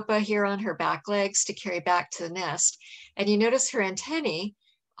scopa here on her back legs to carry back to the nest. And you notice her antennae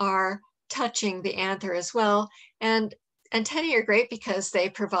are touching the anther as well. And antennae are great because they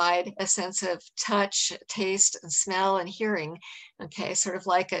provide a sense of touch, taste, and smell and hearing. Okay, sort of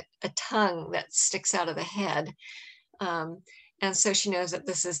like a tongue that sticks out of the head. And so she knows that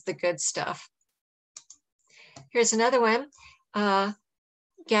this is the good stuff. Here's another one,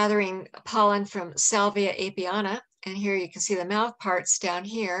 gathering pollen from Salvia apiana. And here you can see the mouth parts down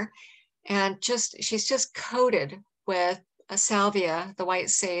here. And she's just coated with a salvia, the white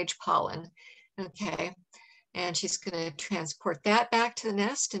sage pollen. Okay. And she's going to transport that back to the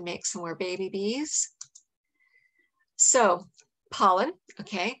nest and make some more baby bees. So pollen,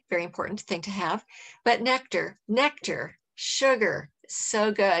 okay, very important thing to have. But nectar, sugar,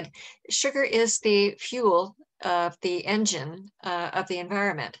 so good. Sugar is the fuel of the engine of the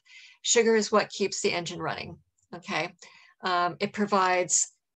environment. Sugar is what keeps the engine running, okay? It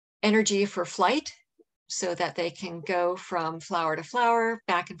provides energy for flight so that they can go from flower to flower,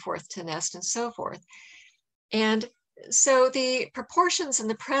 back and forth to nest and so forth. And so the proportions and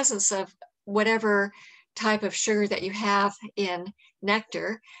the presence of whatever type of sugar that you have in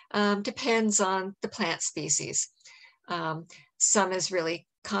nectar depends on the plant species. Some is really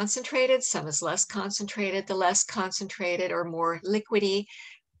concentrated, some is less concentrated. The less concentrated or more liquidy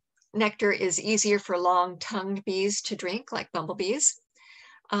nectar is easier for long-tongued bees to drink, like bumblebees.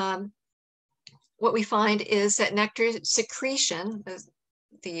 What we find is that nectar secretion,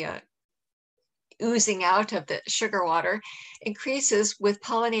 the oozing out of the sugar water, increases with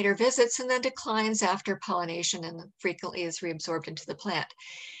pollinator visits and then declines after pollination and frequently is reabsorbed into the plant.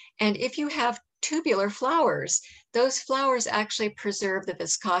 And if you have tubular flowers, those flowers actually preserve the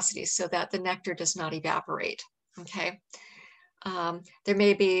viscosity so that the nectar does not evaporate, okay? There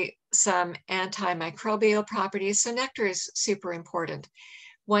may be some antimicrobial properties, so nectar is super important.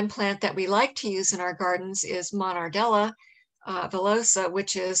 One plant that we like to use in our gardens is Monardella villosa,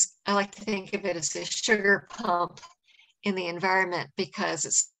 which is, I like to think of it as a sugar pump in the environment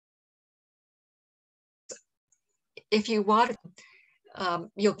because if you water,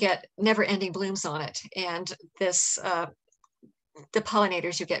 you'll get never-ending blooms on it. And this, the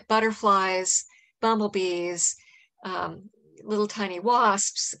pollinators, you get butterflies, bumblebees, little tiny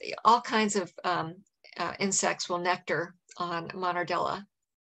wasps, all kinds of insects will nectar on Monardella.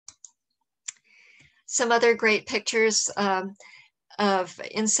 Some other great pictures of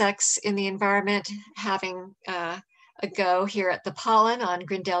insects in the environment having a go here at the pollen on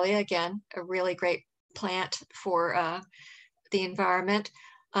Grindelia. Again, a really great plant for the environment.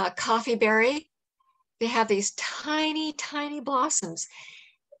 Coffeeberry, they have these tiny, tiny blossoms.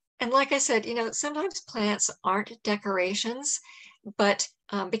 And like I said, you know, sometimes plants aren't decorations, but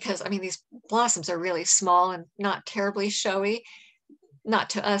because, I mean, these blossoms are really small and not terribly showy, not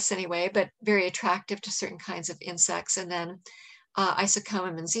to us anyway, but very attractive to certain kinds of insects. And then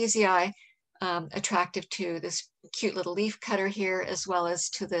Isocomum manzesii, attractive to this cute little leaf cutter here, as well as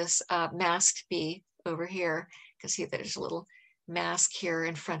to this masked bee over here. You can see that there's a little mask here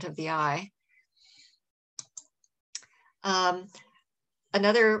in front of the eye.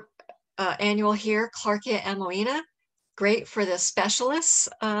 Another annual here, Clarkia amoena, great for the specialists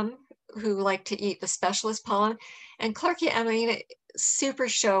who like to eat the specialist pollen. And Clarkia amoena, super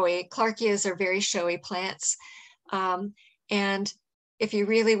showy. Clarkias are very showy plants. And if you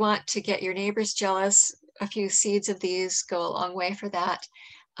really want to get your neighbors jealous, a few seeds of these go a long way for that.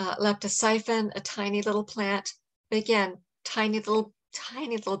 Leptosiphon, a tiny little plant, but again, tiny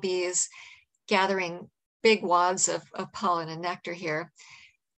little bees gathering big wads of pollen and nectar here.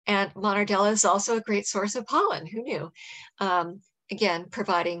 And Monardella is also a great source of pollen. Who knew? Again,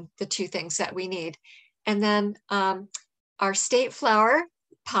 providing the two things that we need. And then our state flower,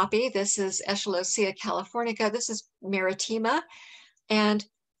 poppy, this is Eschalosea californica. This is Maritima. And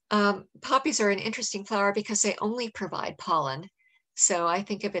poppies are an interesting flower because they only provide pollen. So I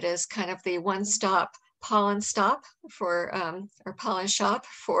think of it as kind of the one-stop pollen stop for, or pollen shop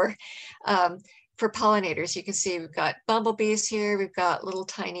for pollinators. You can see we've got bumblebees here. We've got little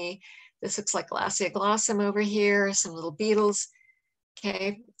tiny, this looks like Glassia glossum over here, some little beetles.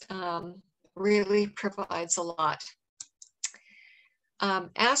 Okay, really provides a lot.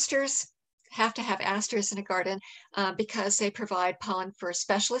 Asters, have to have asters in a garden because they provide pollen for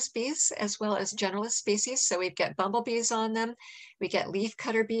specialist bees as well as generalist species. So we've got bumblebees on them. We get leaf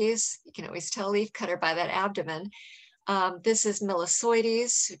cutter bees. You can always tell leaf cutter by that abdomen. This is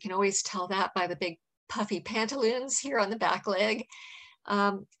Melissoides. You can always tell that by the big puffy pantaloons here on the back leg.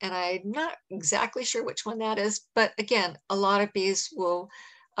 And I'm not exactly sure which one that is, but again, a lot of bees will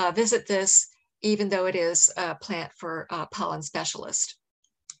visit this even though it is a plant for pollen specialist.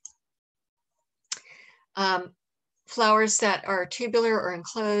 Flowers that are tubular or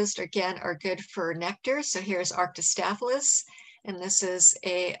enclosed, again, are good for nectar. So here's Arctostaphylos, and this is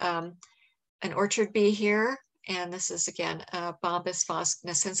an orchard bee here. And this is, again, Bombus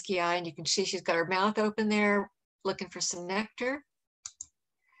vosnesenskii, and you can see she's got her mouth open there, looking for some nectar.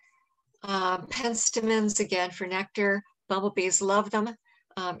 Penstemons, again, for nectar. Bumblebees love them.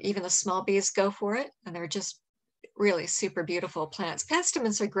 Even the small bees go for it, and they're just really super beautiful plants.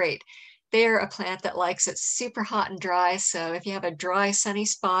 Penstemons are great. They're a plant that likes it super hot and dry. So if you have a dry, sunny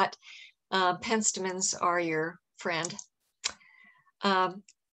spot, penstemons are your friend.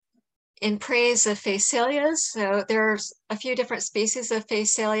 In praise of phasalias, so there's a few different species of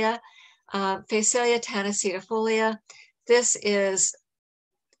phasalia. Phasalia tanacidifolia. This is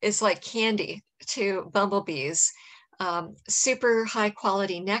like candy to bumblebees. Super high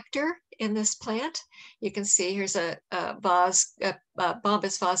quality nectar in this plant. You can see here's a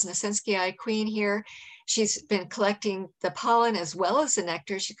Bombus vosnesenskii queen here. She's been collecting the pollen as well as the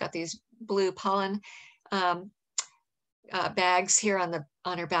nectar. She's got these blue pollen bags here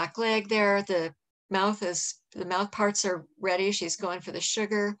on her back leg there. The mouth parts are ready. She's going for the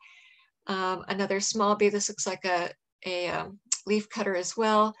sugar. Another small bee. This looks like a leaf cutter as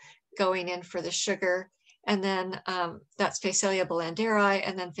well, going in for the sugar. And then that's Phasalia bullanderi,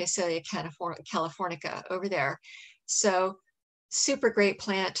 and then Phasalia californica over there. So super great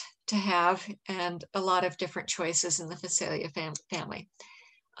plant to have, and a lot of different choices in the Phasalia family.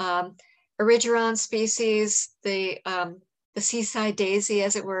 Erigeron species, the seaside daisy,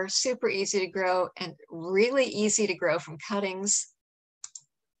 as it were, super easy to grow and really easy to grow from cuttings.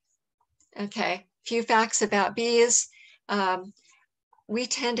 Okay, few facts about bees. We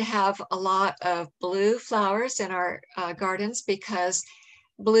tend to have a lot of blue flowers in our gardens because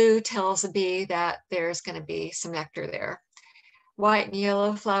blue tells a bee that there's going to be some nectar there. White and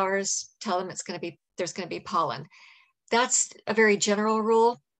yellow flowers tell them there's going to be pollen. That's a very general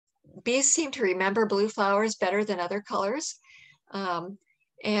rule. Bees seem to remember blue flowers better than other colors.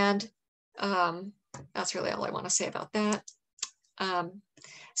 that's really all I want to say about that.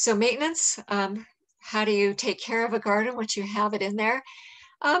 So maintenance, how do you take care of a garden once you have it in there?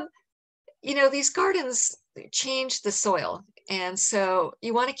 You know, these gardens change the soil. And so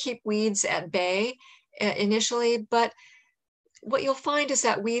you want to keep weeds at bay initially, but what you'll find is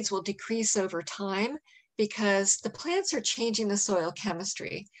that weeds will decrease over time because the plants are changing the soil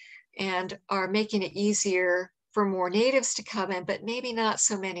chemistry and are making it easier for more natives to come in, but maybe not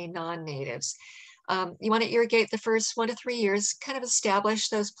so many non-natives. You want to irrigate the first 1 to 3 years, kind of establish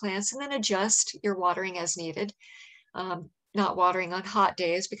those plants, and then adjust your watering as needed. Not watering on hot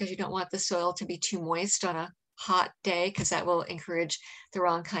days because you don't want the soil to be too moist on a hot day because that will encourage the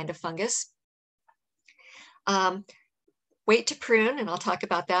wrong kind of fungus. Wait to prune, and I'll talk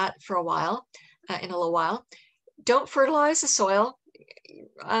about that for a while, in a little while. Don't fertilize the soil.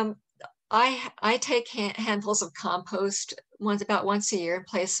 I take handfuls of compost about once a year and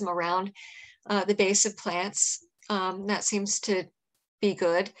place them around the base of plants. That seems to be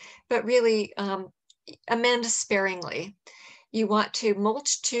good, but really amend sparingly. You want to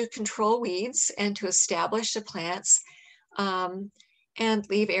mulch to control weeds and to establish the plants, and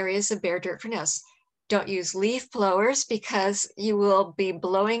leave areas of bare dirt for nests. Don't use leaf blowers because you will be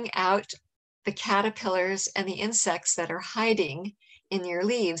blowing out the caterpillars and the insects that are hiding in your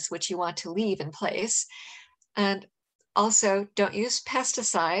leaves, which you want to leave in place. And also, don't use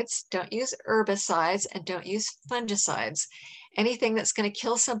pesticides, don't use herbicides, and don't use fungicides. Anything that's going to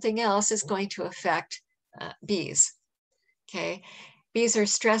kill something else is going to affect bees. Okay, bees are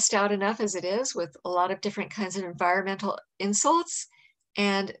stressed out enough as it is with a lot of different kinds of environmental insults.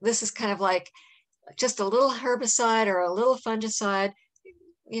 And this is kind of like just a little herbicide or a little fungicide.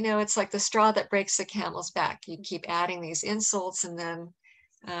 You know, it's like the straw that breaks the camel's back. You keep adding these insults and then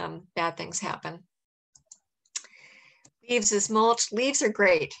bad things happen. Leaves as mulch. Leaves are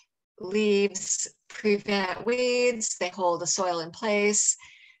great. Leaves prevent weeds. They hold the soil in place.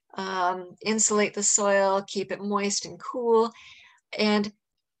 Insulate the soil, keep it moist and cool. And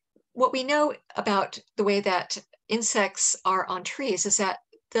what we know about the way that insects are on trees is that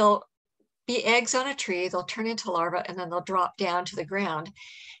they'll be eggs on a tree, they'll turn into larvae, and then they'll drop down to the ground.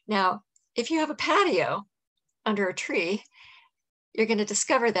 Now, if you have a patio under a tree, you're going to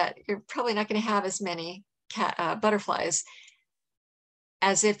discover that you're probably not going to have as many butterflies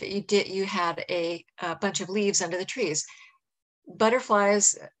as if you had a bunch of leaves under the trees.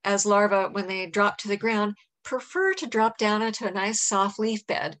 Butterflies as larvae, when they drop to the ground, prefer to drop down into a nice soft leaf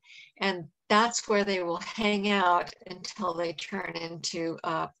bed, and that's where they will hang out until they turn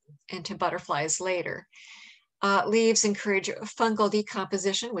into butterflies later. Leaves encourage fungal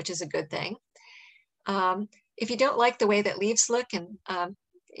decomposition, which is a good thing. If you don't like the way that leaves look, and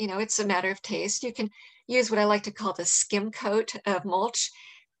you know, it's a matter of taste, you can use what I like to call the skim coat of mulch,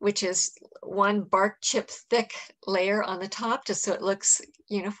 which is one bark chip thick layer on the top, just so it looks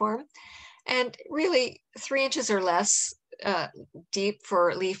uniform. And really 3 inches or less deep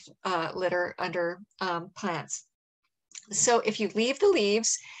for leaf litter under plants. So if you leave the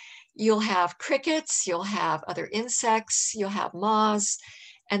leaves, you'll have crickets, you'll have other insects, you'll have moths,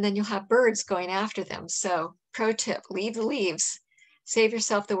 and then you'll have birds going after them. So pro tip, leave the leaves. Save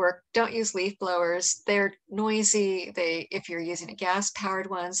yourself the work. Don't use leaf blowers. They're noisy. If you're using a gas-powered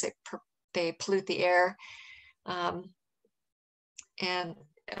ones, they pollute the air and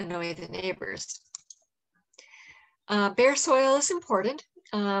annoy the neighbors. Bare soil is important.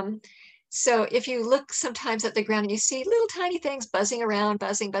 So if you look sometimes at the ground and you see little tiny things buzzing around,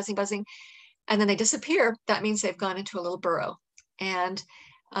 buzzing, buzzing, buzzing, and then they disappear, that means they've gone into a little burrow. And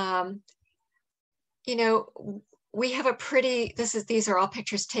you know, we have a pretty, these are all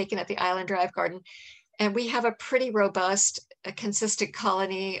pictures taken at the Island Drive Garden, and we have a pretty robust, consistent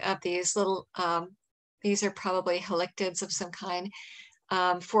colony of these little, these are probably halictids of some kind,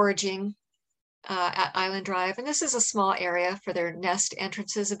 foraging at Island Drive. And this is a small area for their nest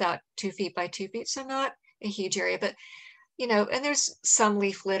entrances, about 2 feet by 2 feet, so not a huge area, but you know, and there's some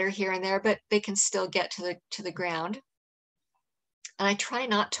leaf litter here and there, but they can still get to the ground. And I try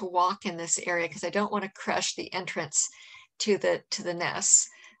not to walk in this area because I don't want to crush the entrance to the nests.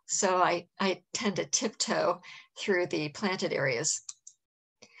 So I tend to tiptoe through the planted areas.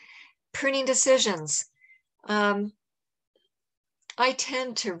 Pruning decisions. I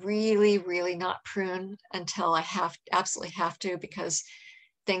tend to really, really not prune until I absolutely have to, because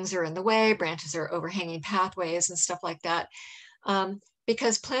things are in the way, branches are overhanging pathways and stuff like that.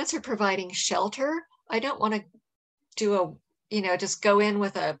 Because plants are providing shelter, I don't want to do just go in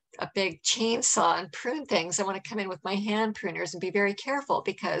with a big chainsaw and prune things. I want to come in with my hand pruners and be very careful,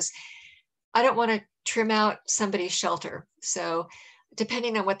 because I don't want to trim out somebody's shelter. So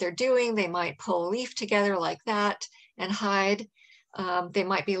Depending on what they're doing, they might pull a leaf together like that and hide. They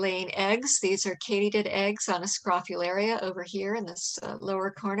might be laying eggs. These are katydid eggs on a scrophularia over here in this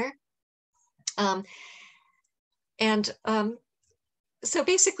lower corner. So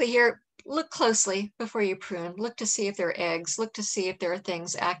basically here, look closely before you prune. Look to see if there are eggs. Look to see if there are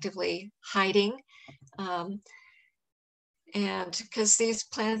things actively hiding. And because these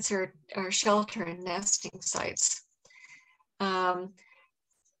plants are shelter and nesting sites.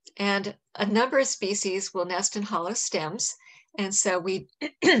 And a number of species will nest in hollow stems. And so we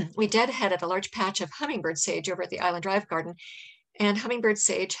deadheaded a large patch of hummingbird sage over at the Island Drive garden. And hummingbird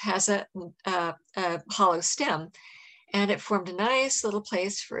sage has a hollow stem. And it formed a nice little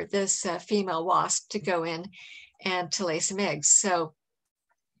place for this female wasp to go in and to lay some eggs. So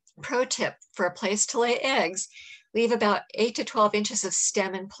pro tip for a place to lay eggs, leave about 8 to 12 inches of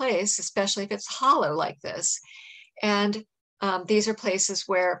stem in place, especially if it's hollow like this. And these are places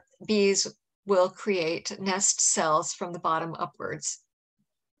where bees will create nest cells from the bottom upwards.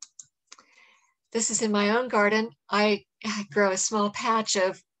 This is in my own garden. I grow a small patch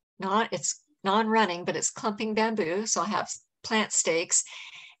of, it's non-running, but it's clumping bamboo. So I have plant stakes,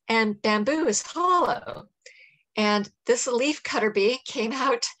 and bamboo is hollow. And this leaf cutter bee came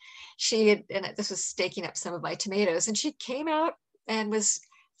out. This was staking up some of my tomatoes, and she came out and was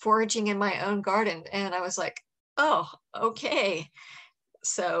foraging in my own garden. And I was like, oh, okay.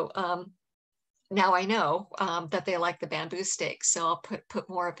 So now I know that they like the bamboo stakes. So I'll put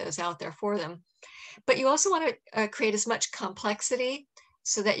more of those out there for them. But you also want to create as much complexity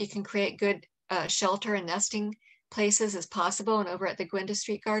so that you can create good shelter and nesting places as possible. And over at the Gwenda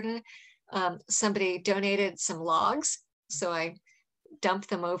Street Garden, somebody donated some logs. So I dumped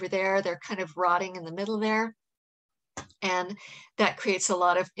them over there. They're kind of rotting in the middle there. And that creates a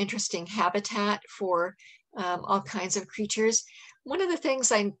lot of interesting habitat for all kinds of creatures. One of the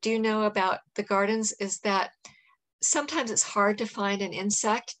things I do know about the gardens is that sometimes it's hard to find an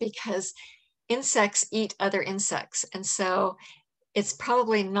insect because insects eat other insects. And so it's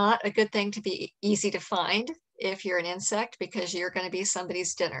probably not a good thing to be easy to find if you're an insect, because you're going to be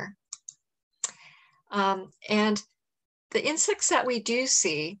somebody's dinner. And the insects that we do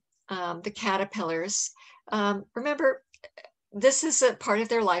see, the caterpillars, remember, this is a part of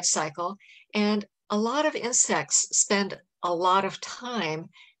their life cycle. And a lot of insects spend a lot of time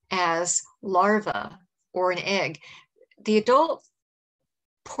as larvae or an egg. The adult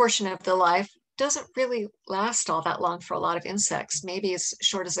portion of the life doesn't really last all that long for a lot of insects, maybe as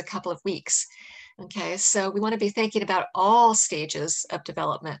short as a couple of weeks. Okay, so we want to be thinking about all stages of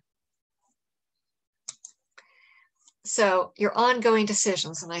development. So your ongoing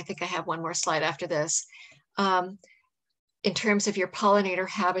decisions, and I think I have one more slide after this, in terms of your pollinator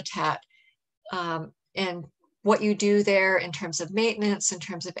habitat and what you do there in terms of maintenance, in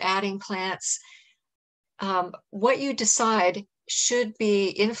terms of adding plants, what you decide should be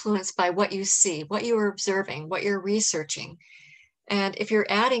influenced by what you see, what you are observing, what you're researching. And if you're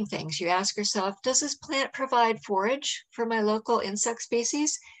adding things, you ask yourself, does this plant provide forage for my local insect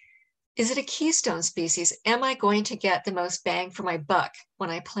species? Is it a keystone species? Am I going to get the most bang for my buck when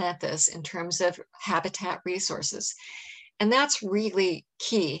I plant this in terms of habitat resources? And that's really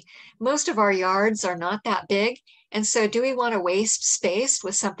key. Most of our yards are not that big. And so do we want to waste space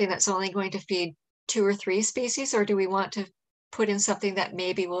with something that's only going to feed 2 or 3 species, or do we want to put in something that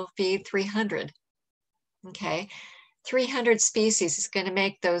maybe will feed 300? Okay, 300 species is going to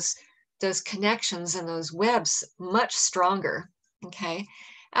make those connections and those webs much stronger. Okay,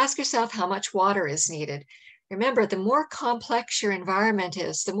 ask yourself how much water is needed. Remember, the more complex your environment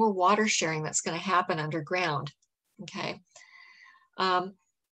is, the more water sharing that's going to happen underground. Okay,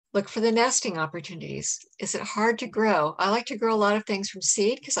 look for the nesting opportunities. Is it hard to grow? I like to grow a lot of things from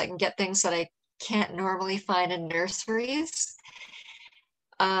seed because I can get things that I can't normally find in nurseries.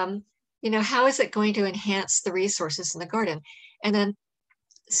 You know, how is it going to enhance the resources in the garden? And then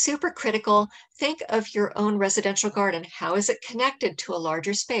super critical, think of your own residential garden. How is it connected to a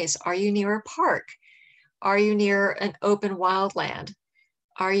larger space? Are you near a park? Are you near an open wildland?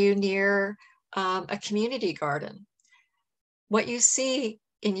 Are you near a community garden? What you see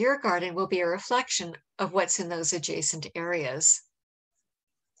in your garden will be a reflection of what's in those adjacent areas.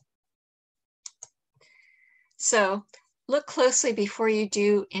 So look closely before you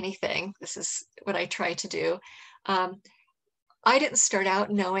do anything. This is what I try to do. I didn't start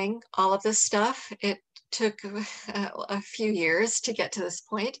out knowing all of this stuff. It took a few years to get to this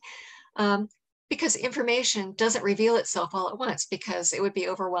point because information doesn't reveal itself all at once because it would be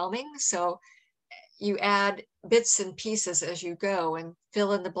overwhelming. So you add bits and pieces as you go and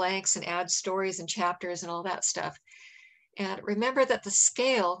fill in the blanks and add stories and chapters and all that stuff. And remember that the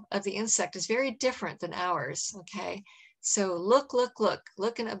scale of the insect is very different than ours, okay? So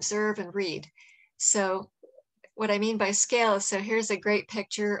look and observe and read. So what I mean by scale is, so here's a great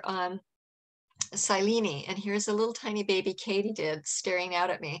picture on Silene, and here's a little tiny baby katydid staring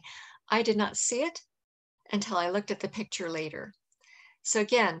out at me. I did not see it until I looked at the picture later. So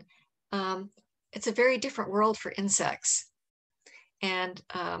again, it's a very different world for insects. And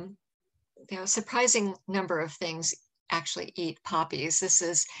you know, a surprising number of things actually eat poppies. This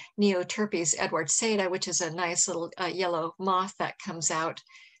is Neoterpes edwardsata, which is a nice little yellow moth that comes out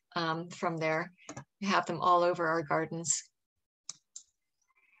from there. We have them all over our gardens.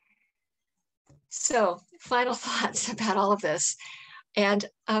 So final thoughts about all of this. And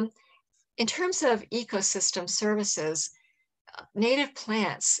in terms of ecosystem services, native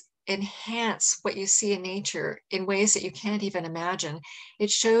plants enhance what you see in nature in ways that you can't even imagine. It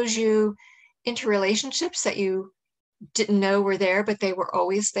shows you interrelationships that you didn't know were there, but they were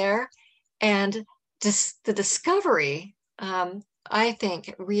always there. And the discovery, I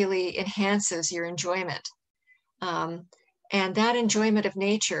think, really enhances your enjoyment. And that enjoyment of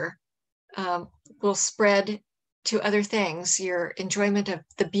nature will spread to other things. Your enjoyment of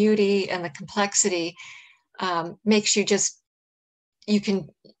the beauty and the complexity makes you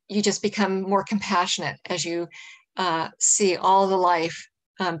you just become more compassionate as you see all the life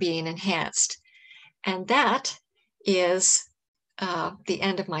being enhanced. And that is the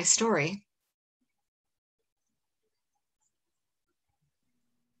end of my story.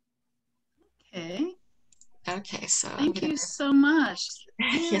 Okay. Okay, so thank you so much.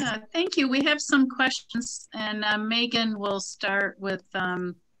 Yeah, thank you. We have some questions, and Megan will start with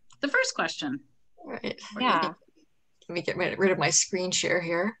the first question. Right. Yeah. Let me get rid of my screen share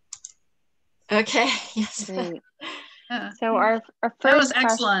here. Okay. Yes. Great. Yeah. So our first that was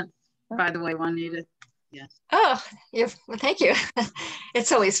excellent, by the way, Juanita. Yeah. Oh, well, thank you.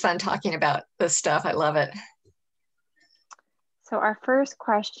 It's always fun talking about this stuff. I love it. So our first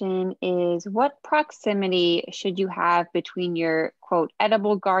question is, what proximity should you have between your, quote,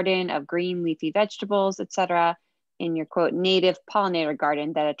 edible garden of green leafy vegetables, etc., and your, quote, native pollinator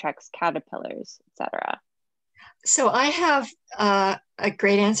garden that attracts caterpillars, etc.? So I have a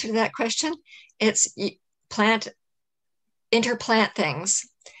great answer to that question. It's interplant things.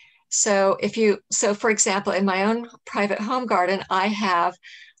 So for example, in my own private home garden, I have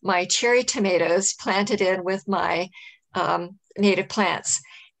my cherry tomatoes planted in with my native plants.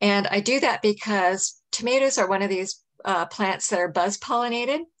 And I do that because tomatoes are one of these plants that are buzz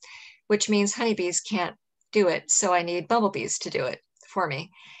pollinated, which means honeybees can't do it. So I need bumblebees to do it for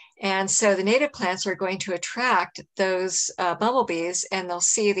me. And so the native plants are going to attract those bumblebees, and they'll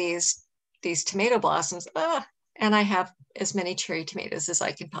see these tomato blossoms. And I have as many cherry tomatoes as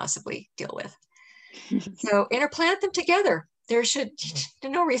I can possibly deal with. So interplant them together. There's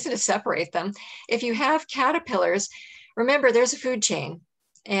no reason to separate them. If you have caterpillars, remember there's a food chain.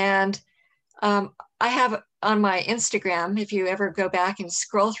 And I have on my Instagram, if you ever go back and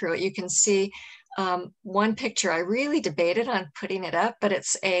scroll through it, you can see one picture. I really debated on putting it up, but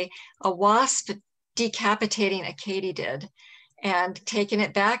it's a wasp decapitating a katydid and taking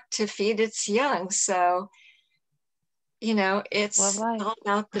it back to feed its young. So, you know, it's all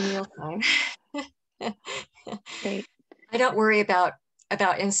about the mealtime. Great. I don't worry about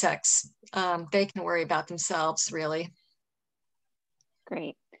insects. They can worry about themselves, really.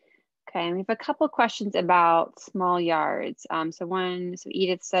 Great. Okay, and we have a couple questions about small yards. So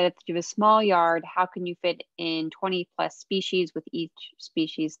Edith said, if you have a small yard, how can you fit in 20 plus species with each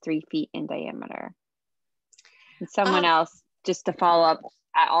species 3 feet in diameter? And someone else, just to follow up,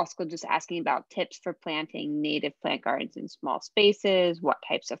 also just asking about tips for planting native plant gardens in small spaces, what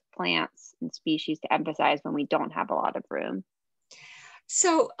types of plants and species to emphasize when we don't have a lot of room.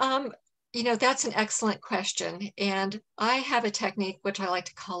 So, you know, that's an excellent question. And I have a technique which I like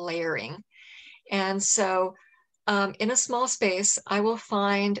to call layering. And so in a small space, I will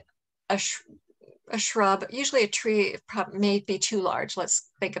find a shrub, usually a tree may be too large. Let's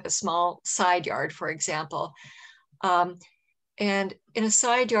think of a small side yard, for example. And in a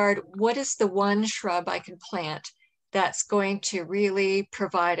side yard, what is the one shrub I can plant that's going to really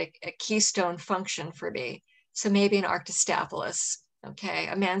provide a keystone function for me? So maybe an Arctostaphylos, okay,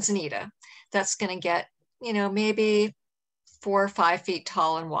 a manzanita, that's going to get, you know, maybe 4 or 5 feet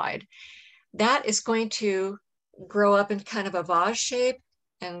tall and wide. That is going to grow up in kind of a vase shape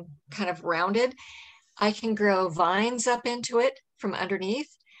and kind of rounded. I can grow vines up into it from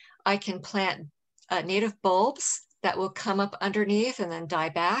underneath. I can plant native bulbs that will come up underneath and then die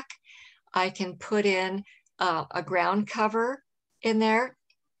back. I can put in a ground cover in there.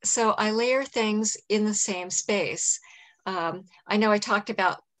 So I layer things in the same space. I know I talked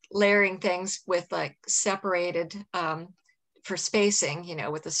about layering things with like separated for spacing, you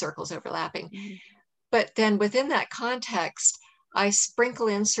know, with the circles overlapping. Mm-hmm. But then within that context, I sprinkle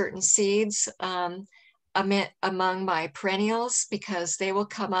in certain seeds among my perennials, because they will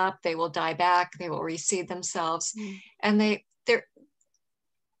come up, they will die back, they will reseed themselves, and it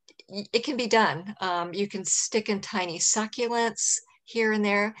can be done. You can stick in tiny succulents here and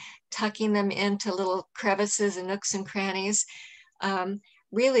there, tucking them into little crevices and nooks and crannies.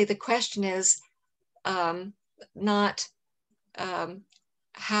 Really, the question is not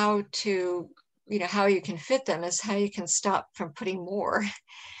how to, you know, how you can fit them, is how you can stop from putting more.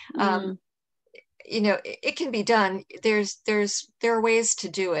 You know, it can be done. There are ways to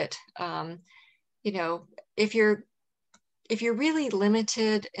do it. You know, if you're really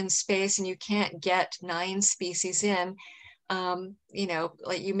limited in space and you can't get 9 species in, you know,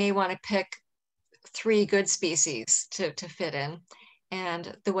 like you may want to pick 3 good species to fit in,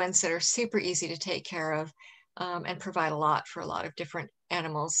 and the ones that are super easy to take care of and provide a lot for a lot of different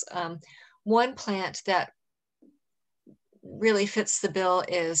animals. One plant that really fits the bill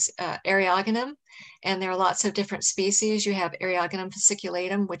is Eriogonum, and there are lots of different species. You have Eriogonum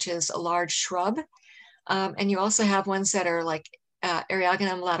fasciculatum, which is a large shrub, and you also have ones that are like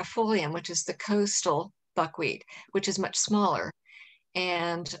Eriogonum latifolium, which is the coastal buckwheat, which is much smaller.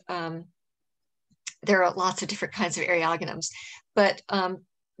 And there are lots of different kinds of Eriogonums, but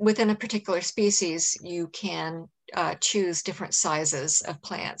within a particular species, you can choose different sizes of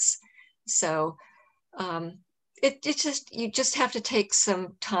plants. So you just have to take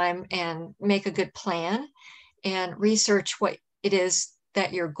some time and make a good plan and research what it is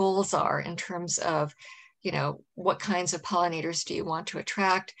that your goals are in terms of, you know, what kinds of pollinators do you want to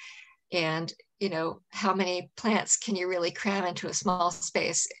attract, and, you know, how many plants can you really cram into a small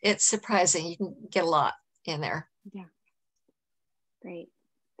space. It's surprising, you can get a lot in there. Yeah, great,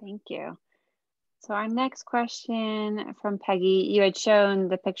 thank you. So our next question from Peggy, you had shown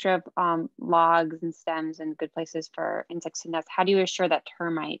the picture of logs and stems and good places for insects to nest. How do you assure that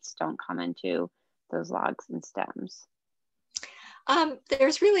termites don't come into those logs and stems?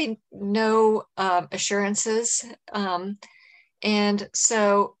 There's really no assurances. And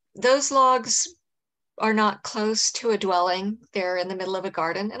so those logs are not close to a dwelling. They're in the middle of a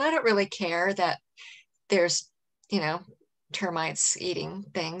garden. And I don't really care that there's, you know, termites eating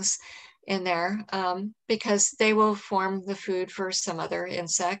things in there, because they will form the food for some other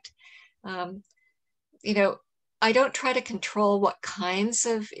insect. You know, I don't try to control what kinds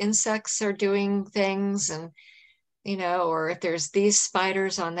of insects are doing things, and, you know, or if there's these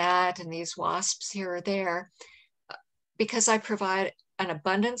spiders on that and these wasps here or there, because I provide an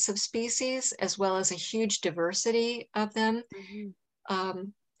abundance of species as well as a huge diversity of them. The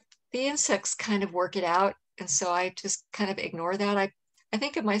insects kind of work it out. And so I just kind of ignore that. I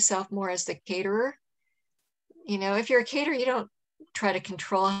think of myself more as the caterer. You know, if you're a caterer, you don't try to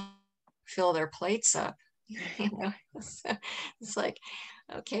control how fill their plates up. You know, so it's like,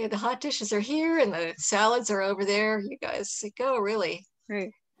 okay, the hot dishes are here and the salads are over there. You guys go, really.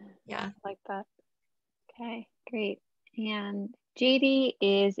 Right. Yeah. I like that. Okay, great. And JD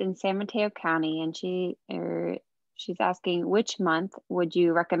is in San Mateo County, and she's asking, which month would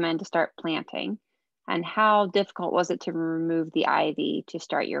you recommend to start planting? And how difficult was it to remove the ivy to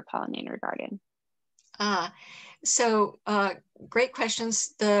start your pollinator garden? So great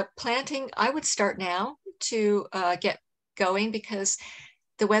questions. The planting, I would start now to get going, because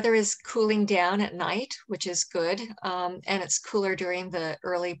the weather is cooling down at night, which is good. And it's cooler during the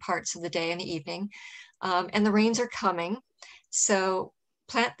early parts of the day and the evening. And the rains are coming. So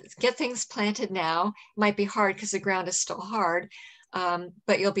get things planted now. It might be hard because the ground is still hard.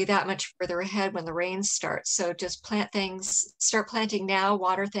 But you'll be that much further ahead when the rains start. So just plant things, start planting now,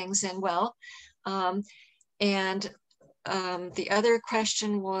 water things in well. And the other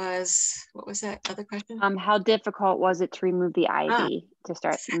question was, what was that other question? How difficult was it to remove the ivy to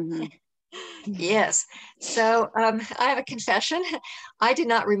start? Yes. So I have a confession. I did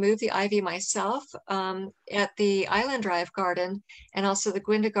not remove the ivy myself. At the Island Drive Garden and also the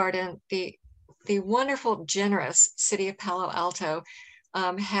Gwynda Garden, the wonderful, generous city of Palo Alto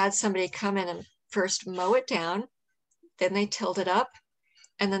had somebody come in and first mow it down, then they tilled it up,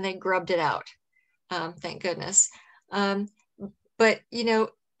 and then they grubbed it out. Thank goodness. But, you know,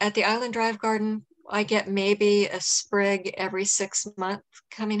 at the Island Drive Garden, I get maybe a sprig every 6 months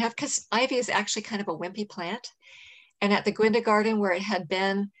coming up, because ivy is actually kind of a wimpy plant. And at the Gwynda Garden, where it had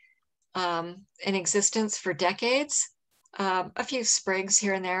been in existence for decades, a few sprigs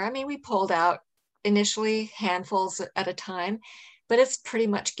here and there. I mean, we pulled out initially handfuls at a time, but it's pretty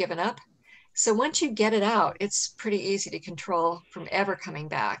much given up. So once you get it out, it's pretty easy to control from ever coming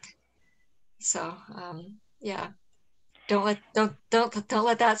back. So yeah, don't let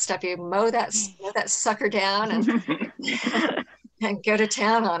that stop you. Mow that sucker down and go to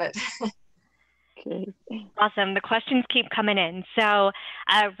town on it. Okay. Awesome. The questions keep coming in. So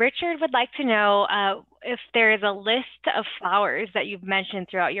Richard would like to know if there is a list of flowers that you've mentioned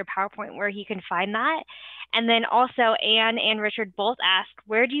throughout your PowerPoint where he can find that. And then also Anne and Richard both ask,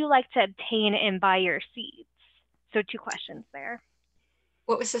 where do you like to obtain and buy your seeds? So 2 questions there.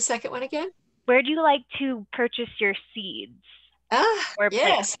 What was the second one again? Where do you like to purchase your seeds?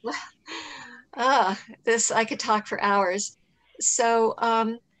 Yes. This, I could talk for hours. So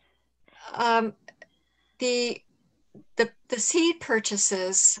the seed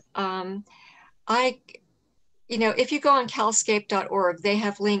purchases, if you go on calscape.org, they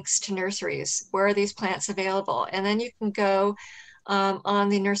have links to nurseries. Where are these plants available? And then you can go on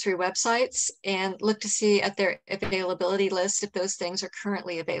the nursery websites and look to see at their availability list if those things are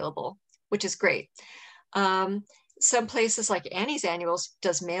currently available, which is great. Some places like Annie's Annuals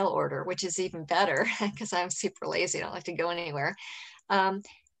does mail order, which is even better because I'm super lazy. I don't like to go anywhere. And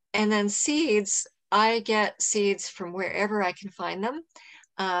then seeds, I get seeds from wherever I can find them.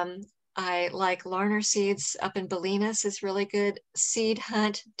 I like Larner Seeds up in Bolinas is really good. Seed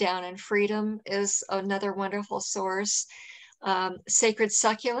Hunt down in Freedom is another wonderful source. Sacred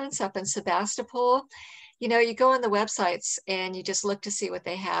Succulents up in Sebastopol. You go on the websites and you just look to see what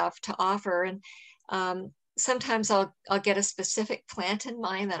they have to offer. And sometimes I'll get a specific plant in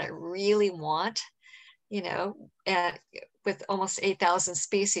mind that I really want, and with almost 8,000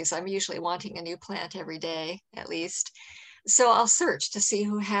 species, I'm usually wanting a new plant every day at least. So I'll search to see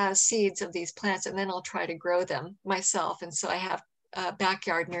who has seeds of these plants, and then I'll try to grow them myself. And so I have a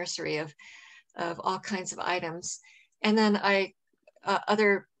backyard nursery of all kinds of items. And then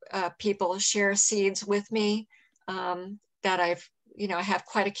other people share seeds with me that I have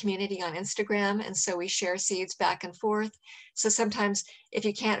quite a community on Instagram. And so we share seeds back and forth. So sometimes if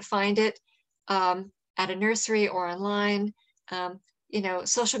you can't find it at a nursery or online,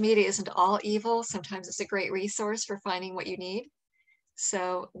 social media isn't all evil. Sometimes it's a great resource for finding what you need.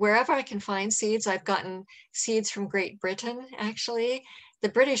 So wherever I can find seeds, I've gotten seeds from Great Britain, actually. The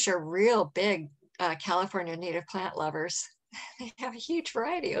British are real big California native plant lovers. They have a huge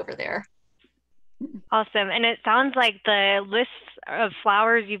variety over there. Awesome. And it sounds like the list of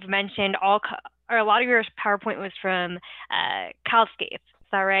flowers you've mentioned, or a lot of your PowerPoint was from Calscape. Is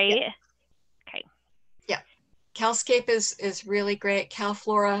that right? Yeah. Okay. Yeah. Calscape is really great.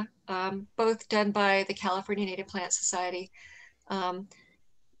 Calflora, both done by the California Native Plant Society,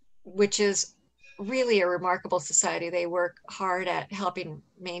 which is really a remarkable society. They work hard at helping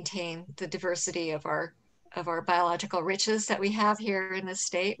maintain the diversity of our biological riches that we have here in this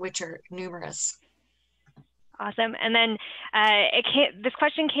state, which are numerous. Awesome. And then this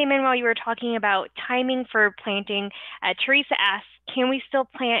question came in while you were talking about timing for planting. Teresa asks, can we still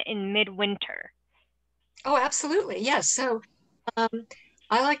plant in midwinter? Oh, absolutely. Yes. So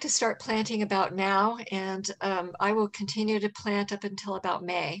I like to start planting about now, and I will continue to plant up until about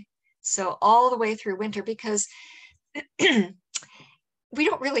May. So all the way through winter, because we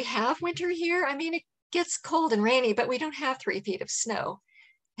don't really have winter here. I mean, it gets cold and rainy, but we don't have 3 feet of snow.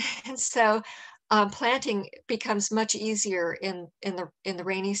 And so planting becomes much easier in the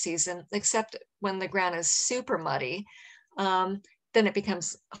rainy season, except when the ground is super muddy. Then it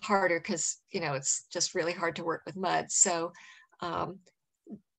becomes harder because, it's just really hard to work with mud. So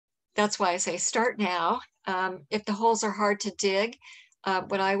that's why I say start now. If the holes are hard to dig,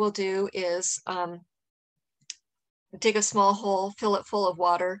 what I will do is dig a small hole, fill it full of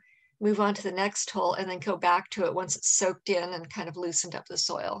water, move on to the next hole, and then go back to it once it's soaked in and kind of loosened up the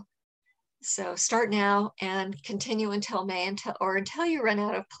soil. So start now and continue until May, until you run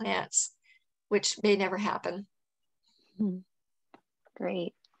out of plants, which may never happen.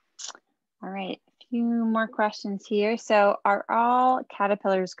 Great. All right, a few more questions here. So are all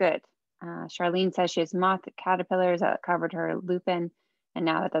caterpillars good? Charlene says she has moth caterpillars that covered her lupin, and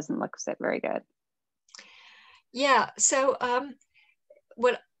now that doesn't look very good. Yeah, so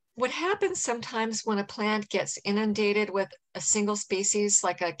what happens sometimes when a plant gets inundated with a single species,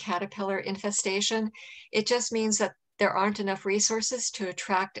 like a caterpillar infestation, it just means that there aren't enough resources to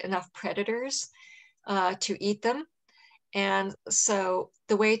attract enough predators to eat them. And so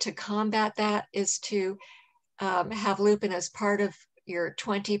the way to combat that is to have lupin as part of your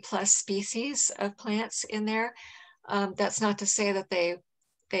 20 plus species of plants in there. That's not to say that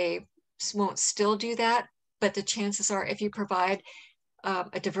they won't still do that, but the chances are if you provide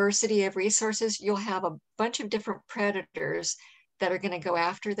a diversity of resources, you'll have a bunch of different predators that are going to go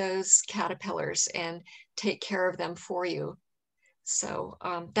after those caterpillars and take care of them for you. So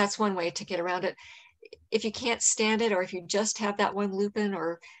that's one way to get around it. If you can't stand it, or if you just have that one lupin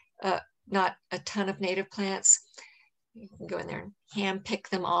or not a ton of native plants, you can go in there and hand pick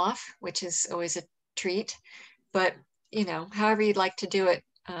them off, which is always a treat. But, you know, however you'd like to do it,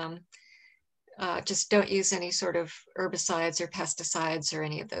 just don't use any sort of herbicides or pesticides or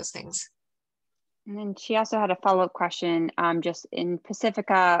any of those things. And then she also had a follow-up question, just in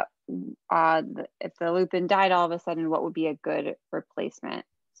Pacifica, if the lupin died all of a sudden, what would be a good replacement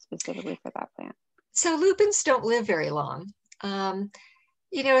specifically for that plant? So lupins don't live very long.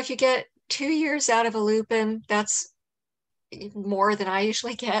 You know, if you get 2 years out of a lupin, that's more than I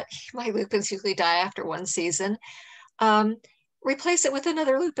usually get. My lupins usually die after 1 season. Replace it with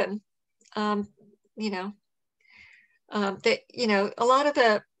another lupin. You know, a lot of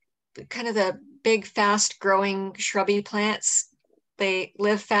the kind of the big, fast growing shrubby plants, they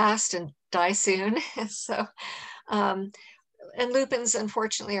live fast and die soon. So, and lupins,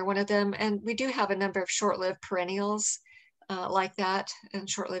 unfortunately, are one of them. And we do have a number of short-lived perennials like that, and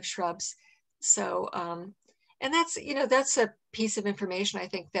short-lived shrubs. So, and that's, you know, that's a piece of information I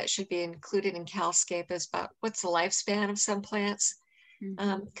think that should be included in CalScape, is about what's the lifespan of some plants,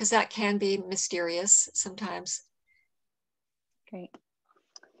 because that can be mysterious sometimes. Great.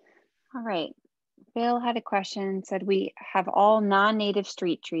 All right. Bill had a question, said we have all non-native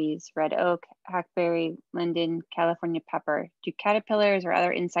street trees, red oak, hackberry, linden, California pepper. Do caterpillars or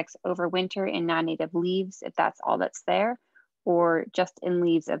other insects overwinter in non-native leaves if that's all that's there, or just in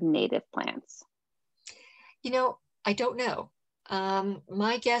leaves of native plants? You know, I don't know.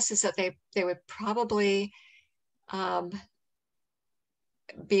 My guess is that they would probably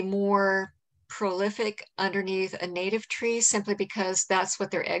be more prolific underneath a native tree, simply because that's what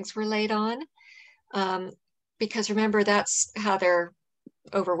their eggs were laid on. Because remember, that's how they're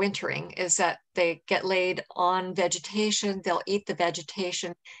overwintering, is that they get laid on vegetation, they'll eat the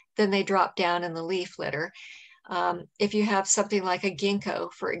vegetation, then they drop down in the leaf litter. If you have something like a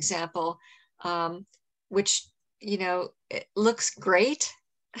ginkgo, for example, which, you know, it looks great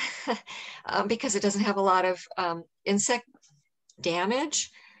because it doesn't have a lot of insect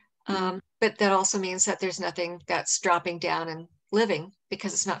damage, but that also means that there's nothing that's dropping down and living,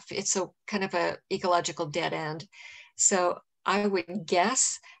 because it's so kind of a ecological dead end. So I would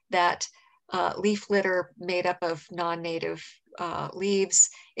guess that leaf litter made up of non-native leaves,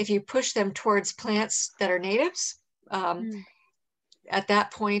 if you push them towards plants that are natives, at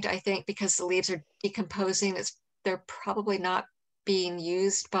that point, I think, because the leaves are decomposing, they're probably not being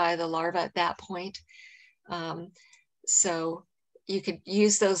used by the larva at that point. So you could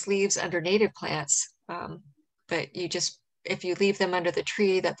use those leaves under native plants, but if you leave them under the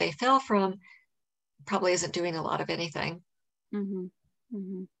tree that they fell from, probably isn't doing a lot of anything.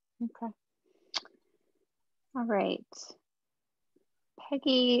 Okay. All right.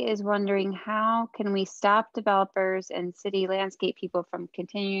 Peggy is wondering, how can we stop developers and city landscape people from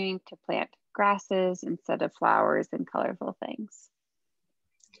continuing to plant grasses instead of flowers and colorful things?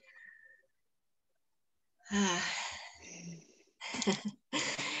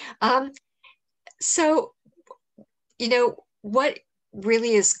 So, you know, what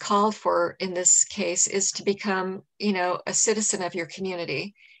really is called for in this case is to become, you know, a citizen of your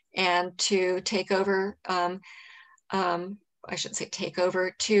community, and to take over, I shouldn't say take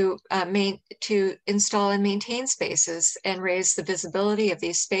over, to install and maintain spaces and raise the visibility of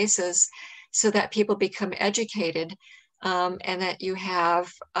these spaces so that people become educated, and that you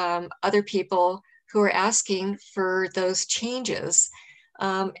have other people who are asking for those changes,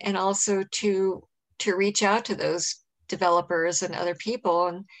 and also to reach out to those developers and other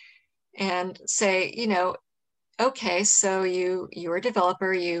people and say, you know, okay, so you're a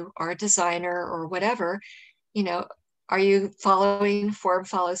developer, you are a designer or whatever, you know, are you following form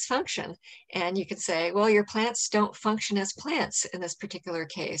follows function? And you can say, well, your plants don't function as plants in this particular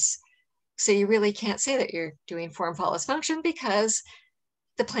case. So you really can't say that you're doing form follows function, because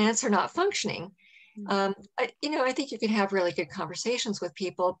the plants are not functioning. You know, I think you can have really good conversations with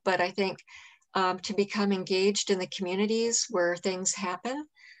people, but I think to become engaged in the communities where things happen,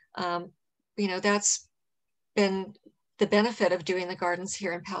 you know, that's been the benefit of doing the gardens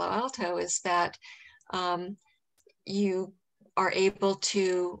here in Palo Alto, is that you are able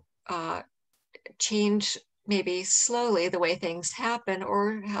to change maybe slowly the way things happen,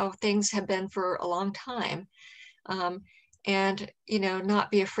 or how things have been for a long time. And, you know, not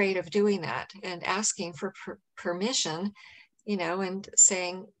be afraid of doing that and asking for permission, you know, and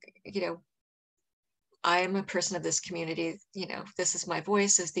saying, you know, I am a person of this community, you know, this is my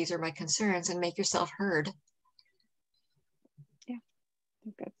voice, these are my concerns, and make yourself heard. Yeah.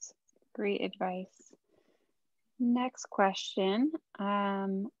 Great advice. Next question. I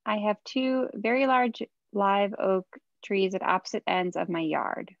have 2 very large live oak trees at opposite ends of my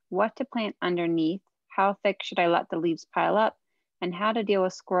yard. What to plant underneath? How thick should I let the leaves pile up? And how to deal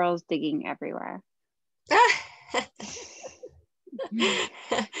with squirrels digging everywhere?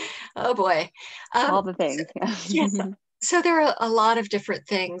 Oh boy. All the things. Yes. So there are a lot of different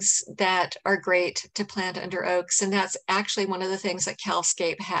things that are great to plant under oaks, and that's actually one of the things that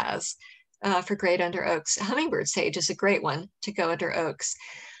CalScape has for great under oaks. Hummingbird sage is a great one to go under oaks,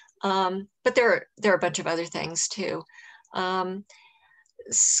 but there are a bunch of other things too.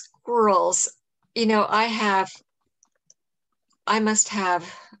 Squirrels, you know, I must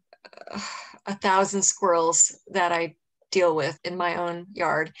have 1,000 squirrels that I deal with in my own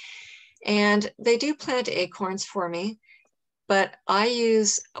yard, and they do plant acorns for me. But I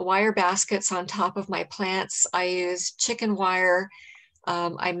use wire baskets on top of my plants. I use chicken wire.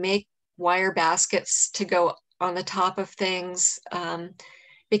 I make wire baskets to go on the top of things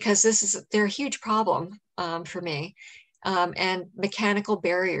because they're a huge problem for me. And mechanical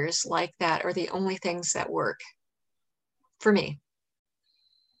barriers like that are the only things that work for me.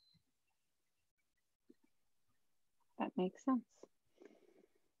 That makes sense.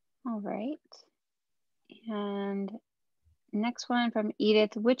 All right. And next one from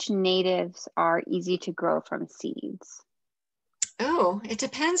Edith. Which natives are easy to grow from seeds? Oh, it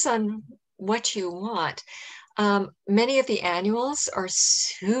depends on what you want. Many of the annuals are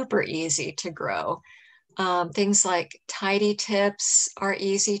super easy to grow. Things like tidy tips are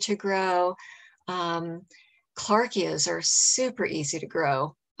easy to grow. Clarkias are super easy to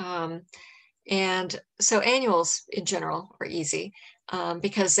grow. And so annuals in general are easy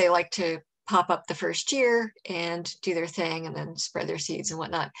because they like to pop up the first year and do their thing and then spread their seeds and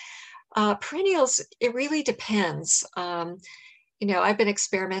whatnot. Perennials, it really depends. You know, I've been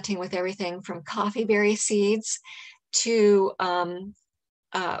experimenting with everything from coffee berry seeds to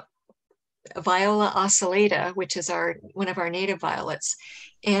Viola oscillata, which is one of our native violets.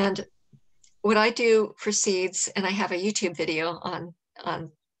 And what I do for seeds, and I have a YouTube video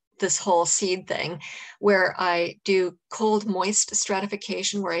on this whole seed thing, where I do cold moist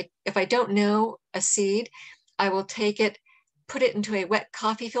stratification, where if I don't know a seed, I will take it, put it into a wet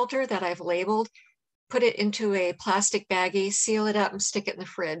coffee filter that I've labeled, put it into a plastic baggie, seal it up and stick it in the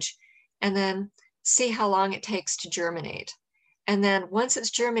fridge, and then see how long it takes to germinate. And then once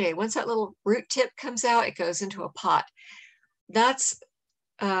it's germinated, once that little root tip comes out, it goes into a pot. That's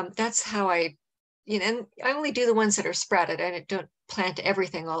how I, you know, and I only do the ones that are sprouted. I don't plant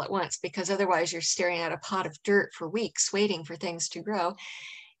everything all at once because otherwise you're staring at a pot of dirt for weeks waiting for things to grow.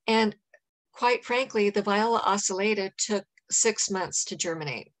 And quite frankly, the Viola oscillata took 6 months to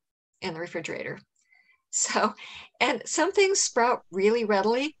germinate in the refrigerator. So, and some things sprout really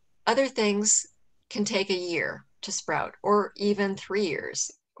readily. Other things can take a year to sprout, or even 3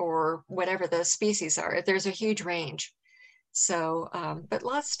 years, or whatever the species are. There's a huge range. So, but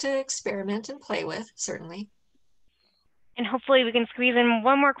lots to experiment and play with, certainly. And hopefully we can squeeze in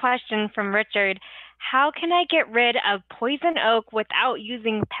one more question from Richard. How can I get rid of poison oak without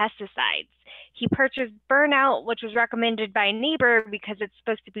using pesticides? He purchased Burnout, which was recommended by a neighbor because it's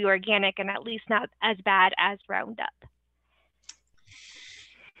supposed to be organic and at least not as bad as Roundup.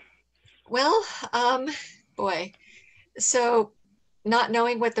 Well, boy, so not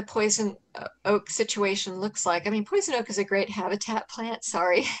knowing what the poison oak situation looks like. I mean, poison oak is a great habitat plant,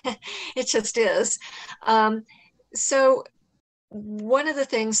 sorry, it just is. So one of the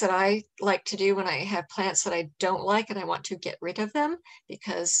things that I like to do when I have plants that I don't like and I want to get rid of them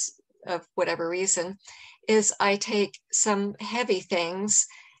because of whatever reason, is I take some heavy things.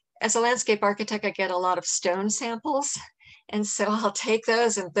 As a landscape architect, I get a lot of stone samples. And so I'll take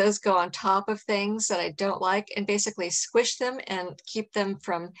those and those go on top of things that I don't like and basically squish them and keep them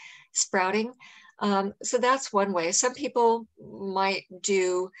from sprouting. So that's one way. Some people might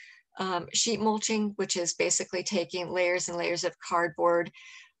do sheet mulching, which is basically taking layers and layers of cardboard,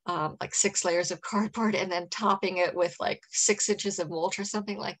 like 6 layers of cardboard, and then topping it with like 6 inches of mulch or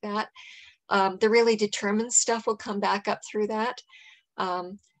something like that. The really determined stuff will come back up through that.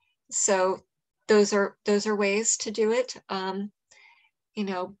 So those are ways to do it. You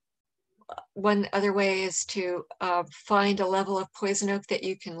know, one other way is to find a level of poison oak that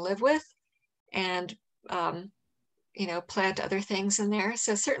you can live with, and you know, plant other things in there.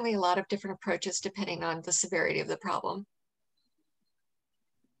 So certainly a lot of different approaches depending on the severity of the problem.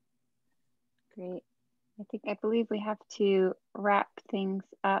 Great. I believe we have to wrap things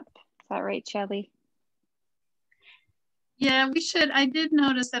up. Is that right, Shelley? Yeah, we should. I did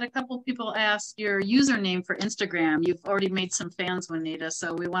notice that a couple people asked your username for Instagram. You've already made some fans, Juanita,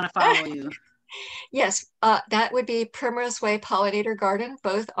 so we want to follow you. Yes, that would be Primrose Way Pollinator Garden,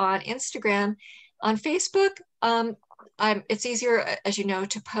 both on Instagram. On Facebook, it's easier, as you know,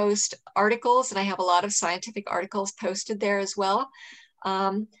 to post articles, and I have a lot of scientific articles posted there as well.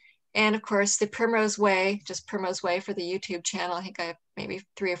 And of course, the Primrose Way, just Primrose Way for the YouTube channel. I think I have maybe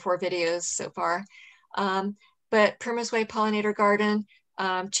 3 or 4 videos so far. But Primrose Way Pollinator Garden,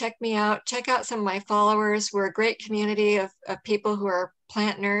 check me out. Check out some of my followers. We're a great community of people who are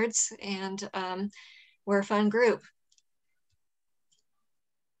plant nerds, and we're a fun group.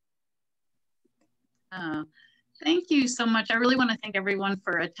 Thank you so much. I really want to thank everyone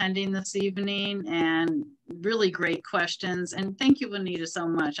for attending this evening, and really great questions. And thank you, Juanita, so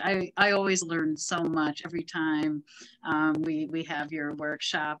much. I always learn so much every time we have your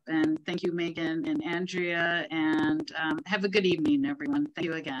workshop. And thank you, Megan and Andrea, and have a good evening, everyone. Thank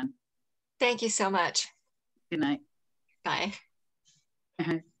you again. Thank you so much. Good night. Bye.